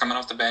know he's coming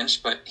off the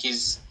bench, but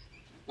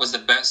was the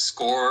best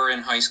scorer in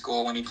high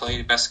school when he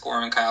played, best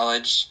scorer in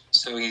college.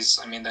 So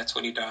that's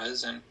what he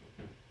does, and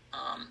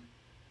I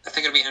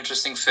think it'll be an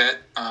interesting fit.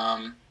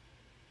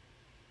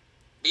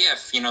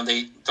 If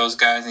those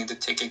guys need to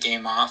take a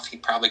game off, he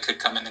probably could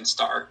come in and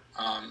start.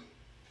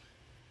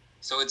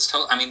 So it's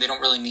they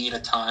don't really need a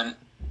ton.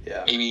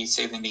 Yeah. Maybe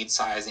say they need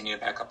size, they need a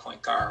backup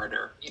point guard,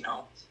 or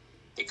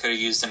they could have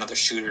used another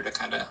shooter to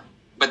kind of.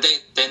 But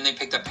they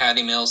picked up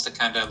Patty Mills to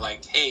kind of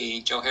like,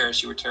 hey, Joe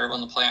Harris, you were terrible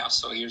in the playoffs,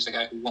 so here's a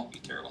guy who won't be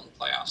terrible in the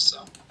playoffs.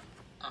 So,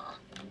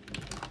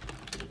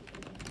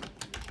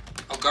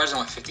 Garza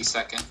went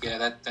 52nd.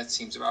 Yeah, that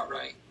seems about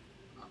right.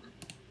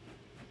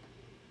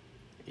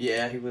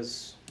 Yeah, he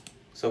was.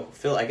 So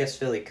I guess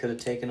Philly could have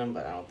taken him,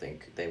 but I don't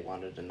think they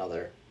wanted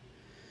another.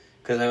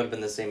 Because that would have been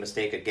the same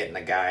mistake of getting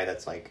a guy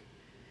that's like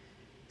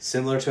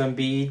similar to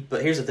Embiid.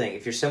 But here's the thing: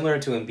 if you're similar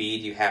to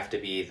Embiid, you have to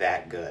be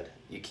that good.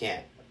 You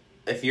can't.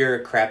 If you're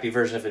a crappy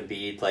version of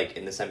Embiid, like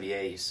in this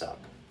NBA, you suck.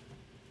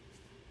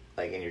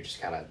 Like, and you're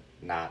just kind of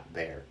not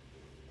there.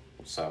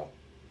 So,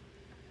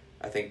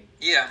 I think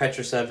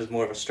Petrushev is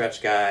more of a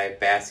stretch guy.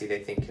 Bassey, they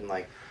think, can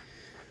like,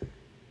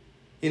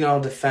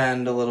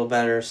 defend a little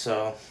better.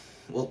 So,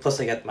 plus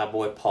they got my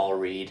boy Paul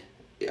Reed.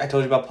 I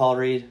told you about Paul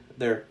Reed,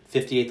 their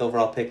 58th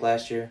overall pick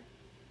last year.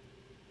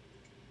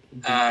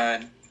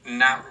 Not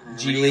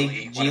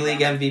really. G League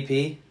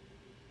MVP.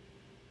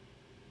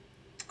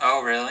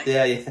 Oh, really?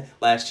 Yeah.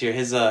 Last year,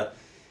 his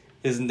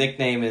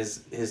nickname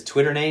his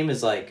Twitter name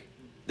is like,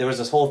 there was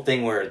this whole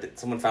thing where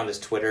someone found his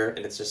Twitter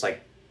and it's just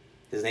like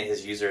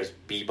his user is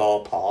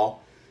B-Ball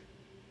Paul,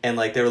 and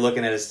like they were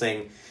looking at his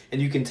thing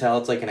and you can tell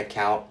it's like an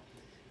account,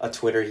 a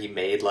Twitter he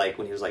made like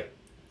when he was like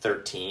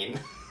 13.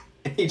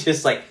 He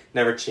just like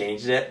never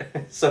changed it,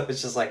 so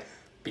it's just like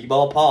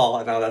B-Ball Paul.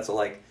 I know that's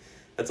like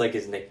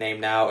his nickname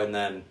now. And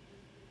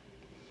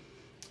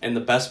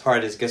the best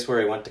part is, guess where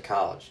he went to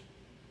college?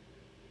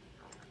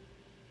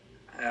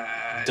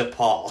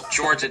 DePaul.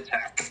 Georgia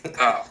Tech.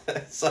 Oh.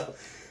 So,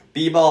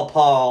 B-Ball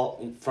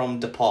Paul from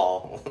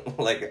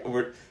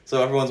DePaul.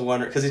 So everyone's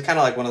wondering, because he's kind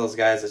of like one of those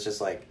guys that's just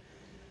like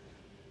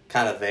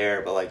kind of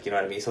there, but like, you know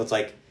what I mean? So it's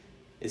like,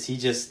 is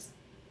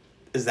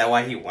that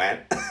why he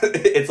went?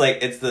 He's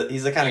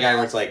the kind of guy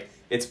where it's like,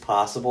 it's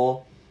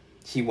possible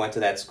he went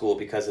to that school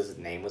because his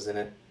name was in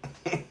it.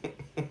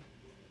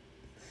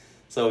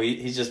 So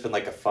he's just been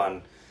like a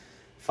fun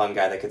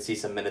guy that could see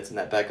some minutes in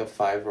that backup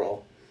 5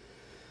 role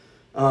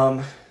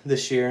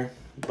this year.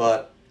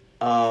 But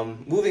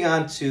moving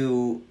on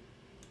to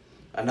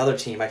another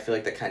team, I feel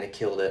like that kind of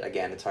killed it.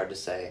 Again, it's hard to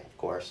say, of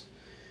course.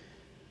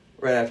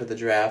 Right after the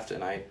draft,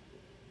 and I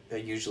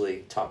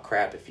usually talk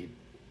crap if you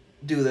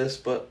do this,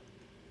 but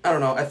I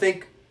don't know. I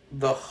think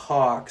the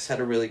Hawks had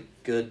a really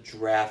good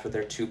draft with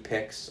their 2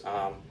 picks.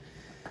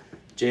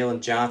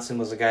 Jalen Johnson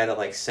was a guy that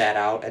like sat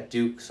out at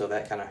Duke, so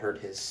that kind of hurt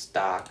his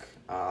stock.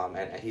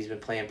 And he's been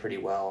playing pretty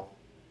well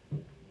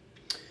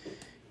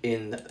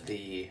in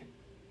the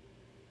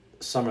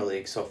summer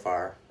league so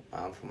far,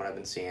 from what I've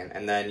been seeing.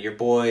 And then your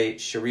boy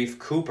Sharif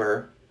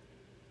Cooper,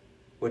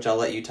 which I'll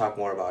let you talk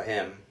more about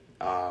him.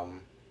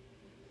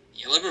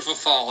 Liverpool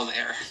fall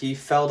there. He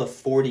fell to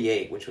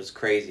 48, which was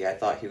crazy. I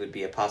thought he would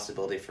be a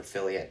possibility for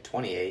Philly at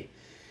 28.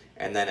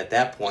 And then at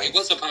that point... It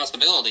was a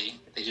possibility.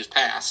 They just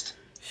passed.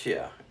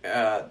 Yeah.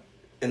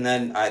 And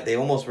then they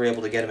almost were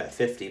able to get him at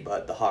 50,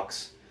 but the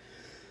Hawks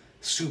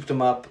souped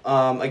him up.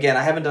 Again,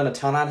 I haven't done a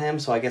ton on him,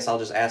 so I guess I'll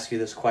just ask you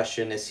this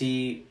question. Is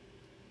he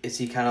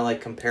kind of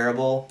like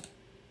comparable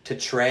to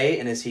Trey,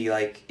 and is he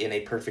like in a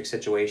perfect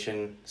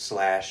situation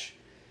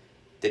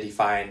 / did he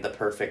find the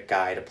perfect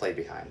guy to play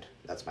behind?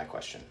 That's my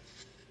question.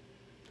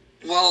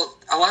 Well,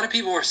 a lot of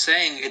people were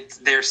saying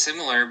they're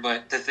similar,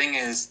 but the thing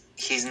is,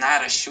 he's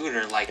not a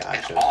shooter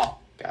at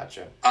all.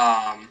 Gotcha.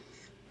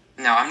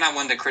 Now, I'm not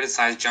one to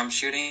criticize jump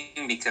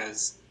shooting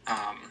because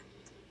I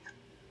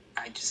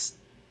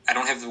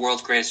don't have the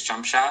world's greatest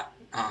jump shot.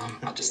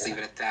 I'll just leave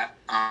it at that.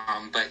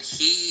 But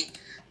he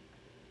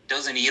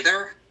doesn't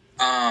either.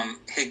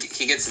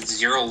 He gets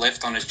 0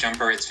 lift on his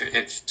jumper.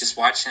 It's just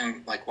watch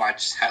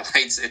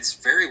highlights. It's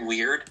very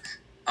weird.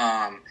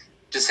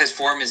 Just his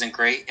form isn't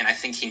great, and I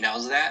think he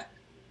knows that.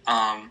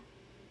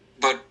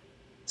 But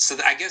so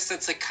I guess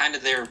that's like kind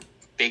of their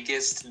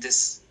biggest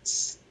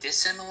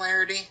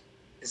dissimilarity.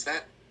 Is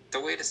that the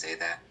way to say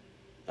that?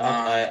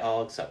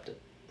 I'll accept it.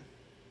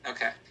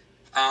 Okay.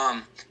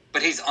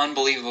 But he's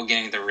unbelievable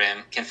getting the rim,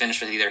 can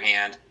finish with either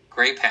hand,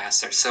 great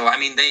passer. So, I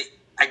mean,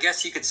 I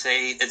guess you could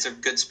say it's a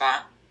good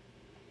spot.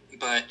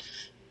 But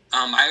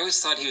I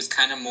always thought he was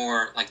kind of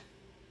more like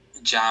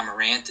Ja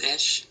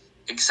Morant-ish,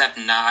 except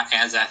not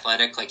as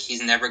athletic. Like,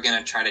 he's never going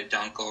to try to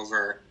dunk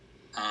over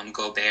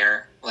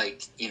Gobert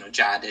like,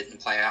 Ja did in the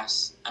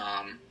playoffs.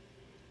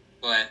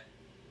 But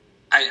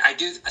I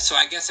do, so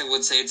I guess I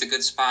would say it's a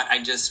good spot.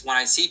 I just, when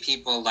I see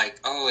people like,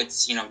 oh,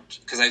 it's,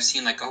 because I've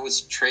seen like, oh, it's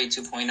Trey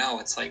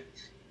 2.0, it's like,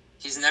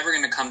 he's never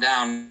going to come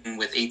down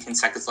with 18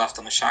 seconds left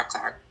on the shot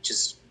clock,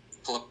 just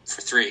pull up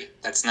for 3.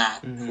 That's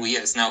not who he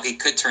is. Now, he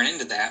could turn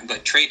into that,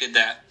 but Trey did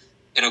that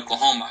at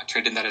Oklahoma.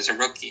 Trey did that as a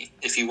rookie.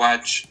 If you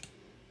watch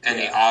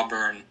any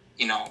Auburn,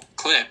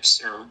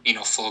 clips or,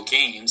 full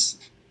games,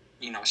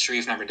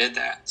 Sharif never did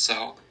that.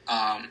 So,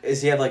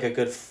 is he like a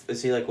good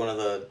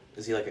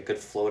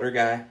floater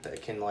guy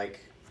that can like?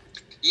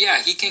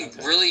 Yeah, he can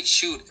really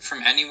shoot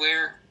from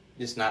anywhere.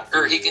 Just not.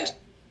 Or he can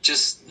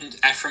just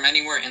from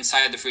anywhere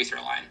inside the free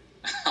throw line.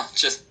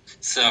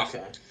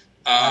 Okay.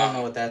 I don't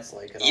know what that's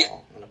like at yeah,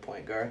 all in a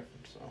point guard.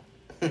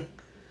 So.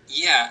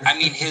 Yeah, I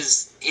mean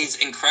his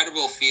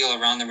incredible feel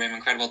around the rim,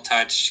 incredible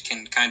touch,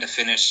 can kind of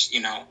finish,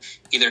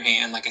 either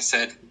hand. Like I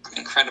said,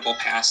 incredible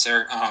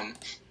passer.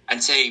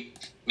 I'd say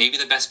maybe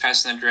the best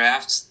passer in the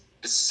draft,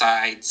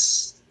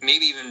 besides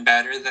maybe even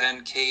better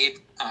than Cade.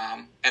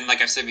 And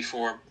like I've said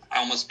before,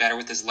 almost better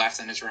with his left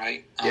than his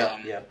right.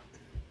 Yeah.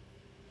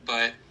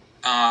 But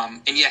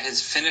and yeah,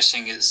 his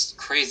finishing is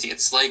crazy.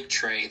 It's like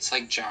Trey. It's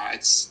like Ja.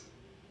 It's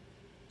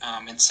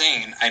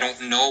insane. I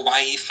don't know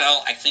why he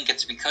fell. I think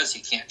it's because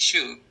he can't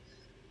shoot.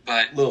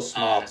 But A little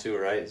small too,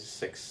 right?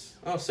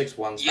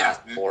 6'1's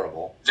not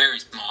horrible. Very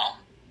small.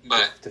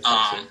 But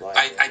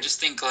I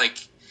just think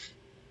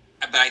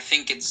but I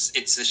think it's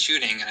the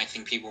shooting, and I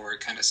think people were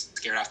kind of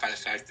scared off by the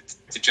fact that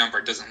the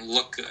jumper doesn't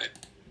look good.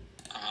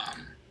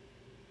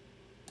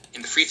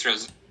 And the free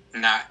throws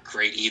not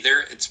great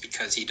either. It's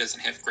because he doesn't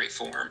have great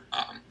form.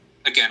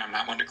 Again, I'm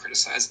not one to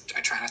criticize.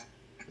 I try not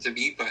to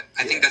be, but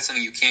I think that's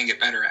something you can get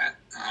better at.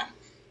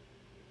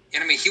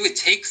 And I mean, he would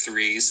take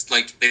threes,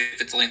 like, if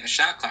it's late in the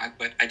shot clock,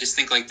 but I just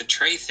think, like, the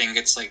Trey thing,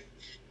 it's like,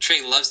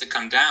 Trey loves to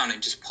come down and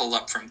just pull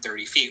up from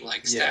 30 feet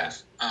like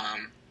Steph.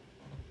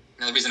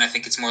 Another reason I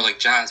think it's more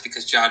like Ja is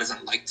because Ja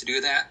doesn't like to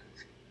do that.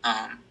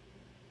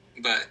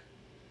 But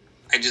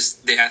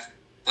the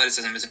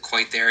athleticism isn't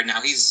quite there.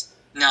 Now,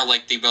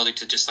 like, the ability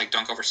to just, like,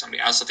 dunk over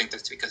somebody. I also think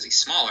that's because he's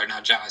smaller. Now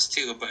Ja is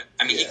too, but,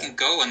 I mean, he can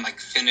go and, like,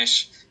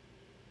 finish,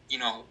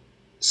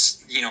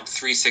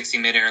 360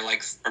 midair,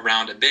 like,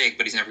 around a big,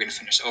 but he's never going to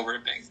finish over a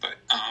big. But,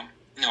 I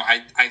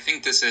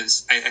think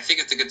I think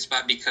it's a good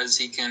spot because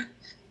he can,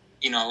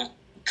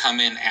 come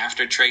in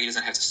after Trey. He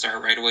doesn't have to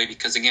start right away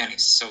because, again,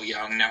 he's so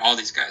young. Now, all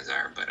these guys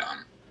are, but,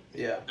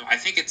 I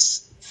think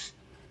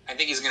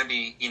he's going to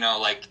be,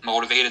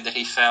 motivated that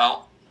he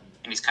fell,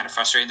 and he's kind of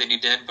frustrated that he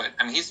did. But,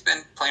 I mean, he's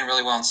been playing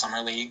really well in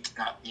Summer League.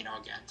 Not,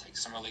 again, take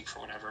Summer League for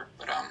whatever.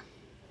 But,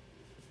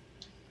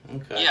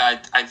 okay.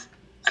 Yeah, I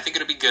think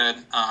it'll be good.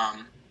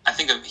 I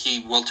think he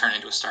will turn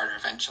into a starter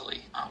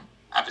eventually.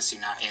 Obviously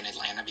not in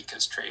Atlanta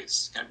because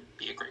Trey's going to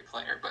be a great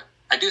player, but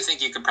I do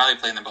think you could probably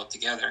play them both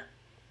together.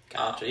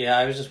 Gotcha. Yeah,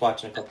 I was just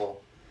watching a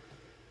couple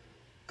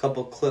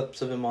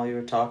clips of him while you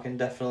were talking.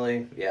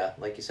 Definitely, yeah,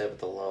 like you said with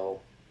the low.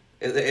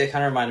 It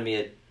kind of reminded me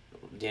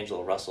of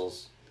D'Angelo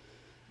Russell's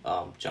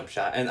jump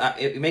shot. And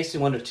it makes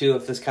me wonder, too,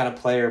 if this kind of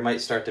player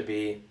might start to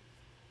be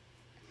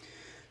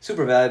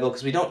super valuable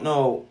because we don't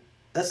know.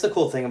 That's the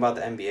cool thing about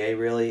the NBA,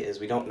 really,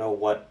 is we don't know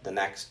what the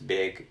next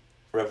big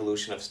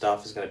revolution of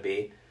stuff is going to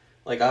be.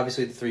 Like,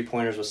 obviously, the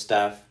three-pointers with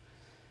Steph.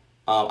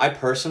 I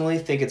personally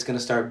think it's going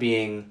to start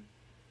being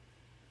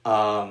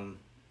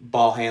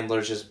ball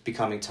handlers just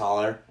becoming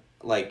taller.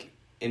 Like,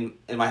 in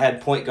my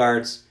head, point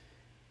guards,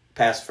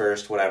 pass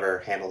first, whatever,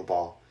 handle the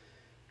ball.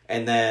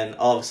 And then,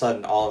 all of a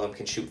sudden, all of them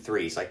can shoot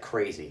threes like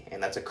crazy.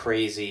 And that's a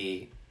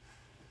crazy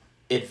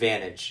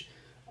advantage.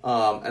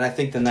 And I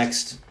think the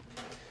next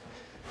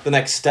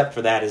step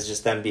for that is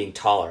just them being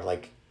taller.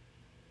 Like,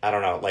 I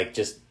don't know, like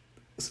just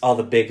all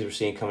the bigs we're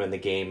seeing coming in the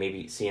game,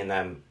 maybe seeing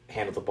them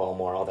handle the ball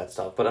more, all that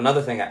stuff. But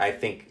another thing I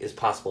think is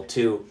possible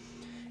too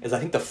is I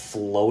think the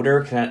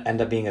floater can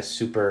end up being a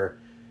super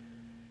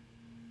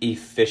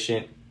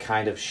efficient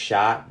kind of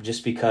shot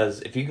just because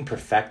if you can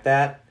perfect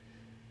that,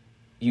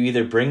 you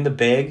either bring the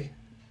big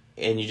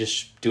and you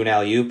just do an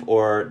alley-oop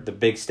or the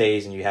big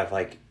stays and you have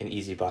like an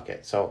easy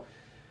bucket. So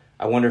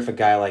I wonder if a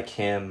guy like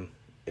him,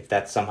 if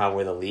that's somehow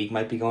where the league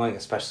might be going,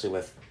 especially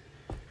with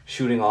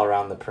shooting all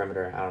around the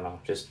perimeter. I don't know,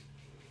 just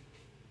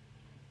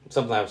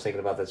something I was thinking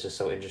about that's just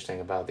so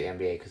interesting about the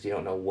NBA because you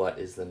don't know what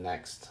is the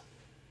next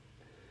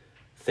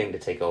thing to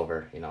take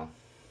over,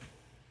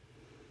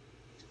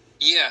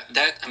 Yeah,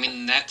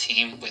 that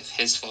team with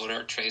his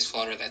floater, Trey's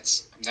floater,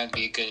 that'd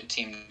be a good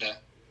team to.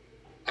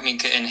 I mean,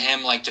 and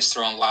him like just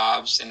throwing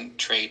lobs and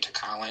Trey to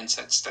Collins,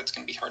 that's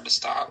going to be hard to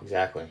stop.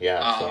 Exactly.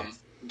 Yeah.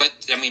 But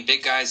I mean,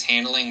 big guys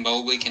handling.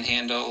 Mobley can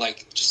handle.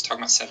 Like just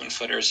talking about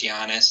 7-footers,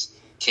 Giannis,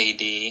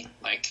 KD,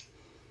 like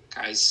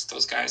guys.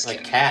 Those guys like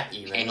can Cat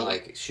even handle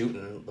like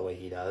shooting the way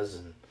he does,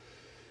 and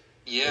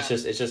yeah,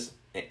 it's just.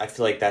 I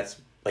feel like that's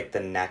like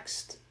the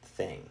next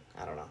thing.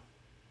 I don't know.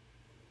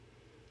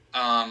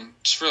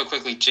 Just real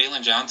quickly,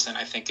 Jalen Johnson,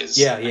 I think is.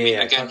 Yeah.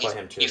 Again, talk about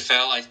him too. He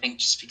fell, I think,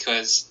 just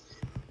because.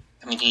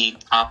 I mean, he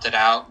opted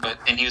out,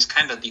 and he was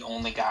kind of the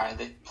only guy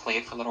that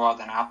played for a little while,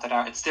 then opted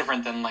out. It's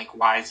different than like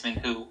Wiseman,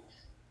 who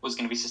was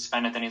going to be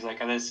suspended. Then he's like,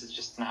 oh, this is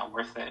just not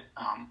worth it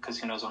because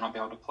who knows when I'll be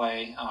able to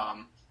play.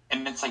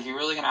 And it's like, you're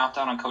really going to opt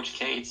out on Coach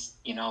Cates?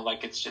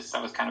 Like it's just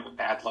that was kind of a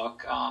bad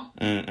look.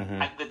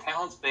 The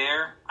talent's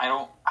there. I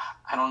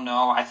don't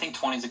know. I think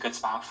 20 is a good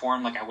spot for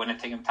him. Like I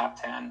wouldn't take him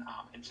top 10.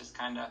 It's just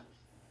kind of.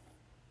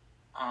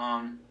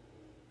 I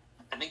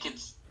think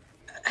it's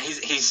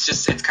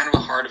kind of a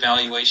hard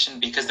evaluation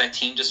because that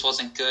team just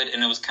wasn't good,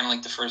 and it was kind of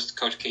like the first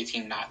Coach K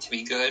team not to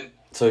be good.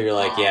 So you're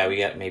like, we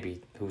got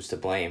maybe who's to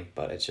blame,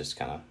 but it's just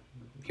kind of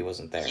he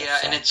wasn't there. Yeah,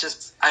 so. And it's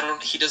just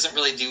he doesn't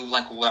really do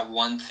like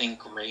one thing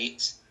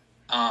great.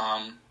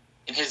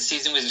 and his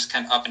season was just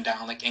kind of up and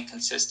down, like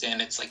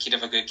inconsistent. It's like he'd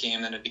have a good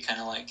game, then it'd be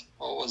kind of like,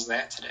 what was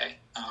that today?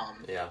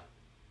 Yeah.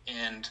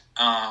 And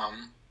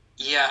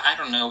yeah, I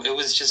don't know. It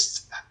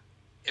was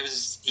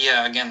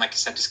yeah, again, like I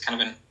said, just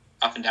kind of an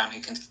up and down,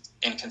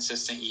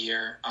 inconsistent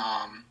year.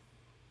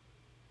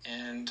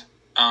 And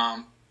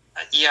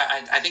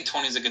yeah, I think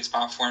 20 is a good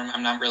spot for him.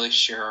 I'm not really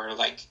sure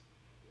like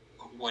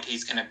what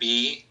he's gonna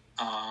be.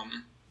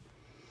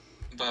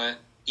 But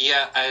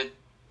yeah,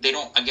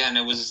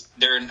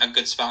 they're in a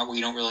good spot where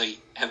you don't really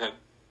have a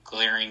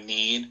glaring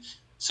need.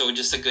 So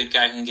just a good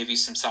guy who can give you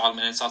some solid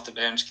minutes off the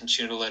bench, can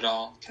shoot a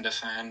little, can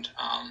defend.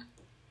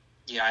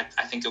 Yeah,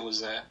 I think it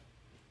was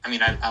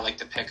I like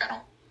the pick.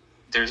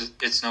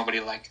 It's nobody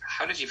like,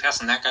 how did you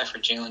pass on that guy for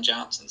Jalen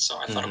Johnson? So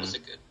I thought it was a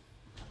good,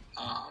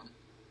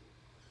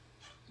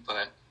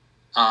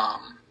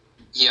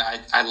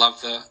 yeah, I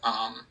love the,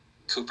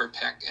 Cooper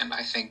pick. And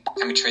I think,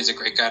 Trey's a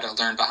great guy to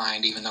learn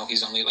behind, even though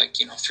he's only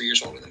 3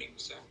 years older than you.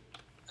 So,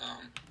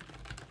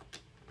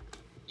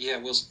 yeah,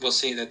 we'll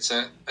see. I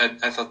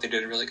thought they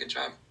did a really good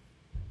job.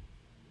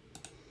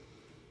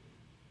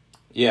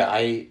 Yeah,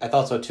 I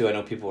thought so too. I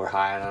know people were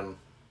high on him.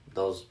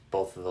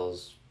 Both of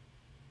those,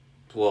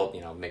 well,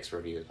 mixed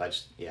reviews. I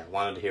just,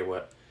 wanted to hear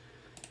what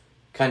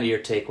kind of your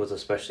take was,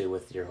 especially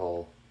with your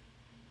whole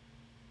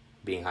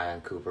being high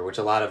on Cooper, which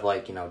a lot of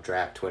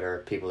draft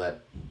Twitter people that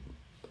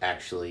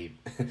actually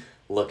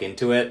look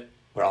into it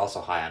were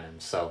also high on him.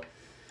 So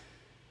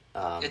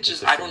it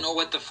just, I don't know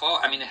what the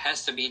fault. It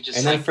has to be just.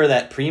 And then for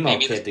that Primo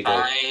kid to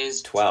go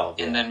 12,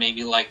 and then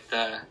maybe not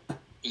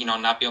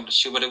be able to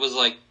shoot. But it was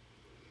like,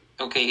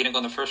 okay, he didn't go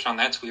in the first round.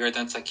 That's weird.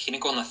 Then it's like he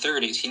didn't go in the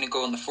 30s. He didn't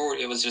go in the 40s.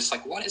 It was just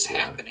like, what is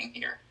happening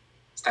here?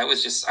 That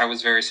was just, I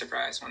was very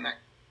surprised when that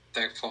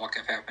fall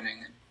kept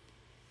happening.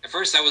 At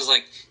first, I was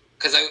like,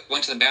 because I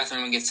went to the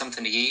bathroom and get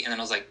something to eat, and then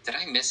I was like, did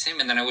I miss him?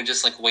 And then I would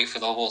just wait for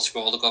the whole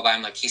scroll to go by.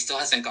 I'm like, he still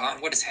hasn't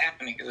gone. What is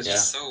happening? It was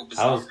just so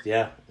bizarre.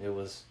 It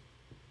was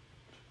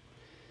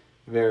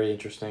very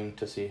interesting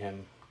to see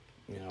him.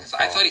 Because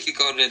I thought he could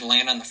go to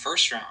Atlanta in the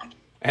first round.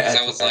 At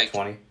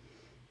 20.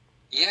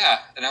 Yeah,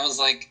 and I was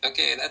like,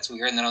 okay, that's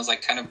weird. And then I was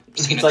like, kind of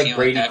seeing it's like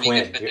Brady that'd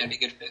Quinn. That'd be a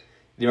good fit.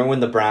 You remember when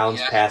the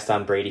Browns passed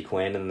on Brady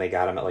Quinn and they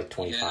got him at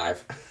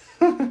 25?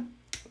 Yeah.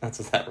 That's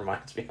what that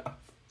reminds me of.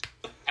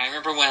 I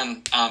remember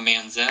when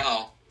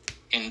Manziel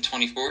in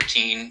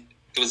 2014,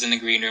 it was in the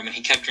green room and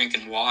he kept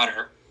drinking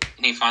water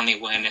and he finally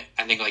went,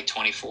 I think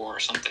 24 or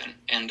something.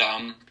 And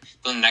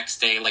the next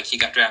day, he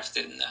got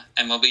drafted in the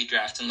MLB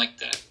draft in the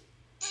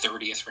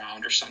 30th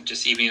round or something,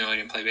 just even though he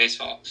didn't play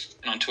baseball.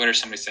 And on Twitter,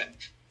 somebody said,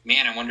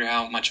 man, I wonder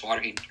how much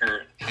water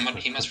how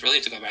much he must really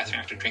have to go to the bathroom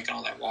after drinking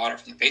all that water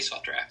from the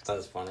baseball draft. That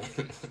was funny.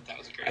 That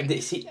was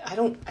great.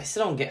 I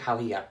still don't get how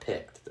he got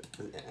picked.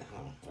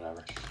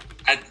 Whatever.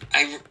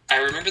 I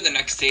remember the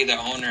next day the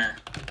owner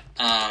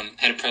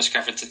had a press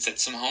conference that said,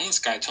 some homeless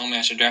guy told me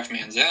I should draft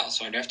Manziel,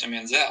 so I drafted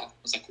Manziel. I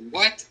was like,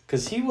 what?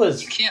 Because you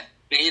can't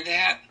say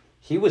that.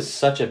 He was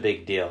such a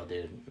big deal,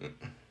 dude.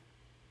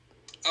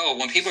 Oh,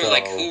 when people are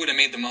like, who would have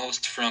made the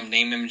most from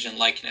name, image, and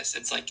likeness?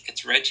 It's like,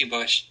 it's Reggie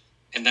Bush,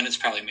 and then it's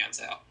probably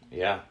Manziel.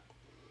 Yeah.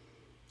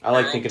 I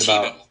like thinking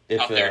about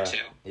out there too.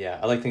 Yeah,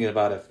 I like thinking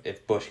about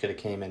if Bush could have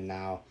came in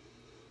now,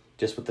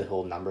 just with the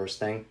whole numbers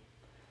thing.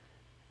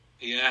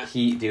 Yeah.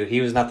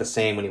 He was not the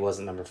same when he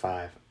wasn't number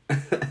 5.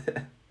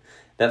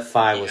 That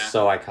 5 was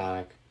so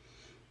iconic.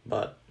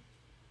 But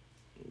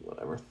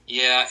whatever.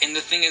 Yeah, and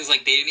the thing is, they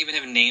didn't even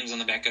have names on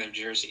the back of their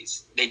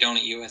jerseys. They don't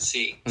at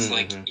USC. So,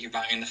 you're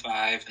buying the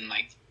 5, and,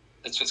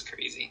 that's what's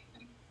crazy.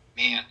 And,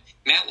 man,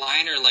 Matt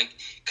Leinart,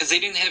 because they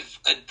didn't have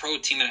a pro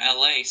team in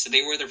LA, so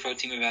they were the pro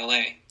team of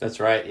LA. That's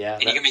right, yeah.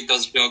 And you can make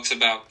those jokes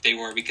about they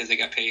were because they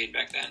got paid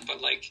back then,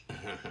 but,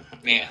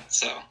 man,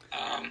 so,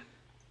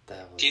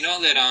 do you know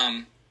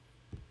that,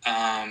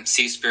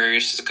 Steve Spurrier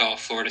used to call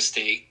Florida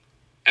State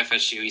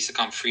FSU. He used to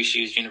call them Free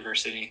Shoes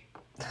University.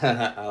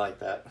 I like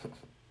that.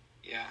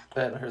 Yeah. I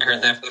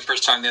heard that for the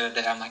first time the other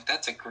day. I'm like,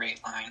 that's a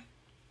great line.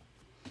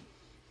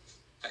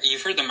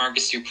 You've heard the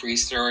Marcus Dupree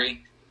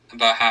story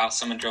about how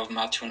someone drove him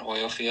out to an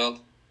oil field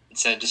and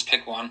said, just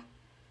pick one.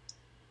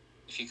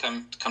 If you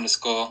come to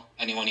school,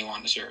 anyone you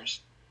want is yours.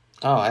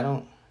 Oh, I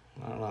don't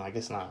know. I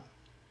guess not.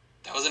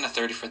 That was in a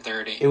 30 for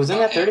 30. It was in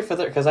that 30 for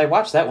 30 because I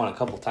watched that one a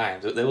couple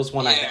times. It was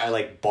one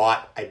I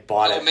bought. I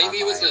bought it.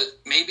 Maybe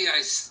maybe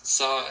I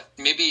saw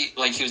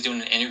he was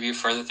doing an interview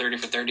for the 30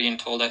 for 30 and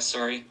told that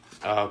story.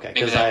 Oh, okay.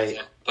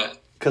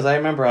 Because I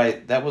remember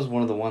that was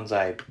one of the ones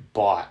I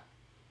bought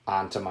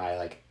onto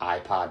my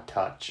iPod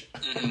Touch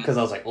because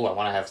I was like, oh, I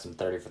want to have some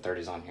 30 for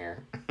 30s on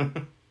here.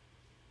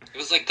 It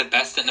was the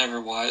best that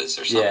never was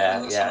or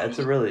something. Yeah.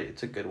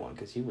 It's a good one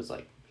because he was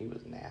he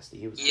was nasty.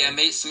 He was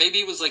maybe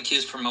it was he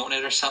was promoting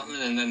it or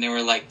something, and then they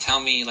were tell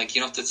me you don't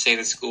have to say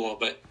the school,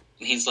 but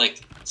and he's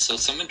so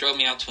someone drove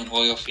me out to an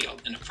oil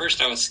field, and at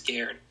first I was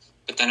scared,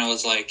 but then I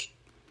was like,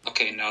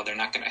 okay, no, they're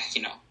not gonna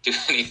do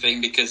anything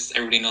because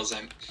everybody knows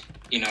I'm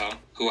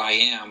who I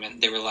am,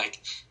 and they were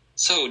like,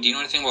 so do you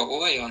know anything about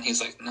oil? And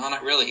he's like, no,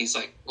 not really. He's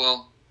like,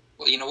 well,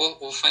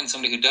 we'll find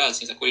somebody who does.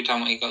 He's like, what are you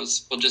talking about? He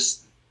goes, well,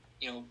 just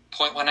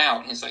point one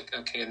out. And he's like,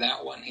 okay,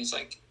 that one. He's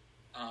like,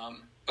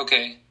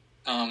 okay,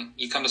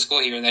 you come to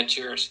school here, that's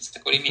yours. He's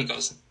like, what do you mean? He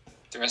goes,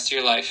 the rest of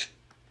your life,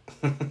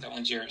 that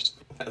one's yours.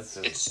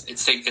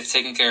 It's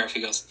taken care of.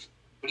 He goes,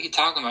 what are you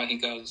talking about? He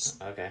goes,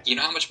 okay. You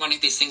know how much money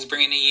these things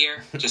bring in a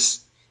year?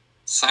 Just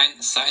sign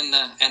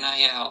the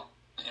NIL,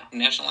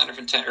 National Letter of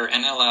Intent, or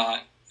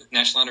NLI,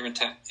 National Letter of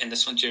Intent, and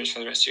this one's yours for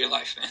the rest of your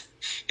life.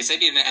 He said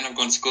he didn't end up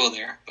going to school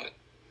there, but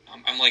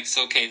I'm like,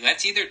 so okay,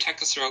 that's either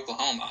Texas or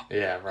Oklahoma.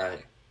 Yeah,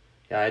 right.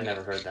 Yeah, I'd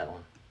never heard that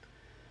one.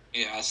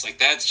 Yeah, I was like,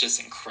 that's just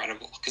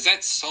incredible, because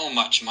that's so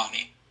much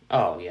money.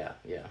 Oh, yeah.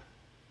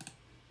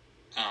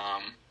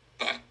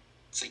 But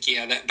it's like,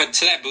 but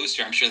to that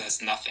booster, I'm sure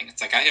that's nothing.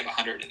 It's like, I have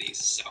 100 of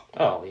these, so.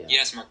 Oh, yeah.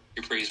 Yes, Mark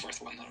Dupree is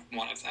worth one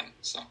of them,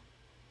 so.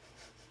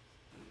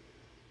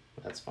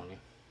 That's funny.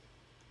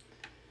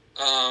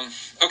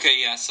 Okay,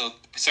 yeah, so,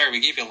 sorry, we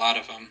gave you a lot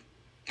of them.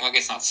 Well, I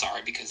guess not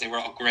sorry, because they were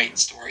all great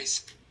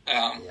stories.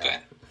 But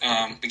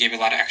we gave you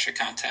a lot of extra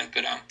content.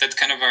 But that's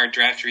kind of our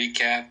draft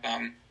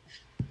recap.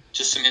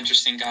 Just some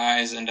interesting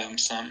guys and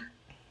some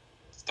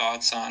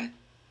thoughts on,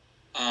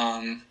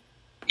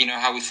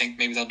 how we think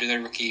maybe they'll do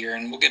their rookie year.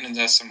 And we'll get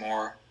into some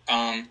more.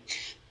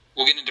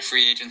 We'll get into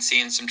free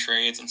agency and some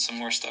trades and some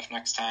more stuff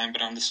next time.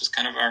 But this was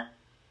kind of our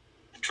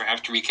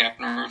draft recap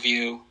and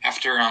review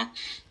after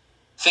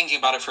thinking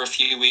about it for a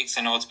few weeks.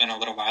 I know it's been a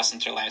little while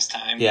since our last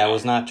time. Yeah, I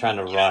was not trying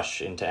to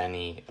rush into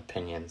any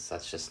opinions.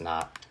 That's just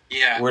not.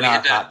 Yeah, we're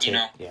not hot take.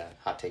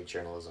 Hot take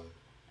journalism.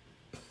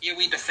 Yeah,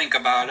 we had to think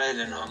about it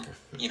and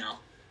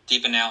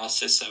deep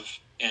analysis of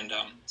and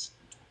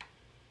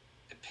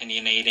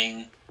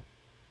opinionating.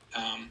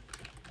 I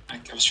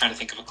was trying to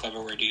think of a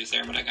clever word to use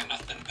there, but I got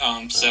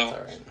nothing. So,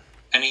 right.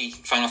 Any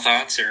final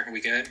thoughts, or are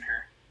we good?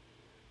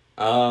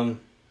 Or?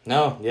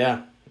 No,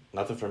 yeah,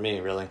 nothing for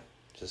me really.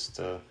 Just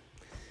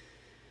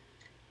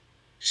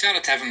shout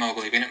out to Evan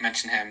Mobley. We didn't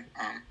mention him.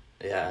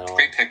 At all.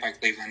 Great pick by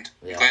Cleveland.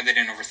 Yeah. Glad they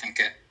didn't overthink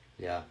it.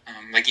 Yeah.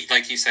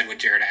 Like you said with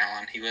Jared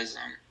Allen, he was.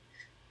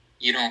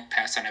 You don't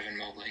pass on Evan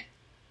Mobley.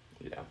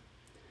 Yeah.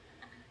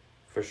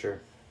 For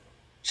sure.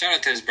 Shout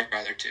out to his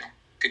brother too.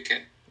 Good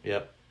kid.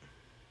 Yep.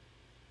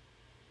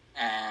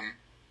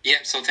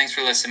 So thanks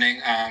for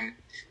listening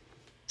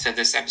to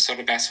this episode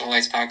of Basketball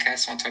Lights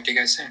Podcast. I'll talk to you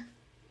guys soon.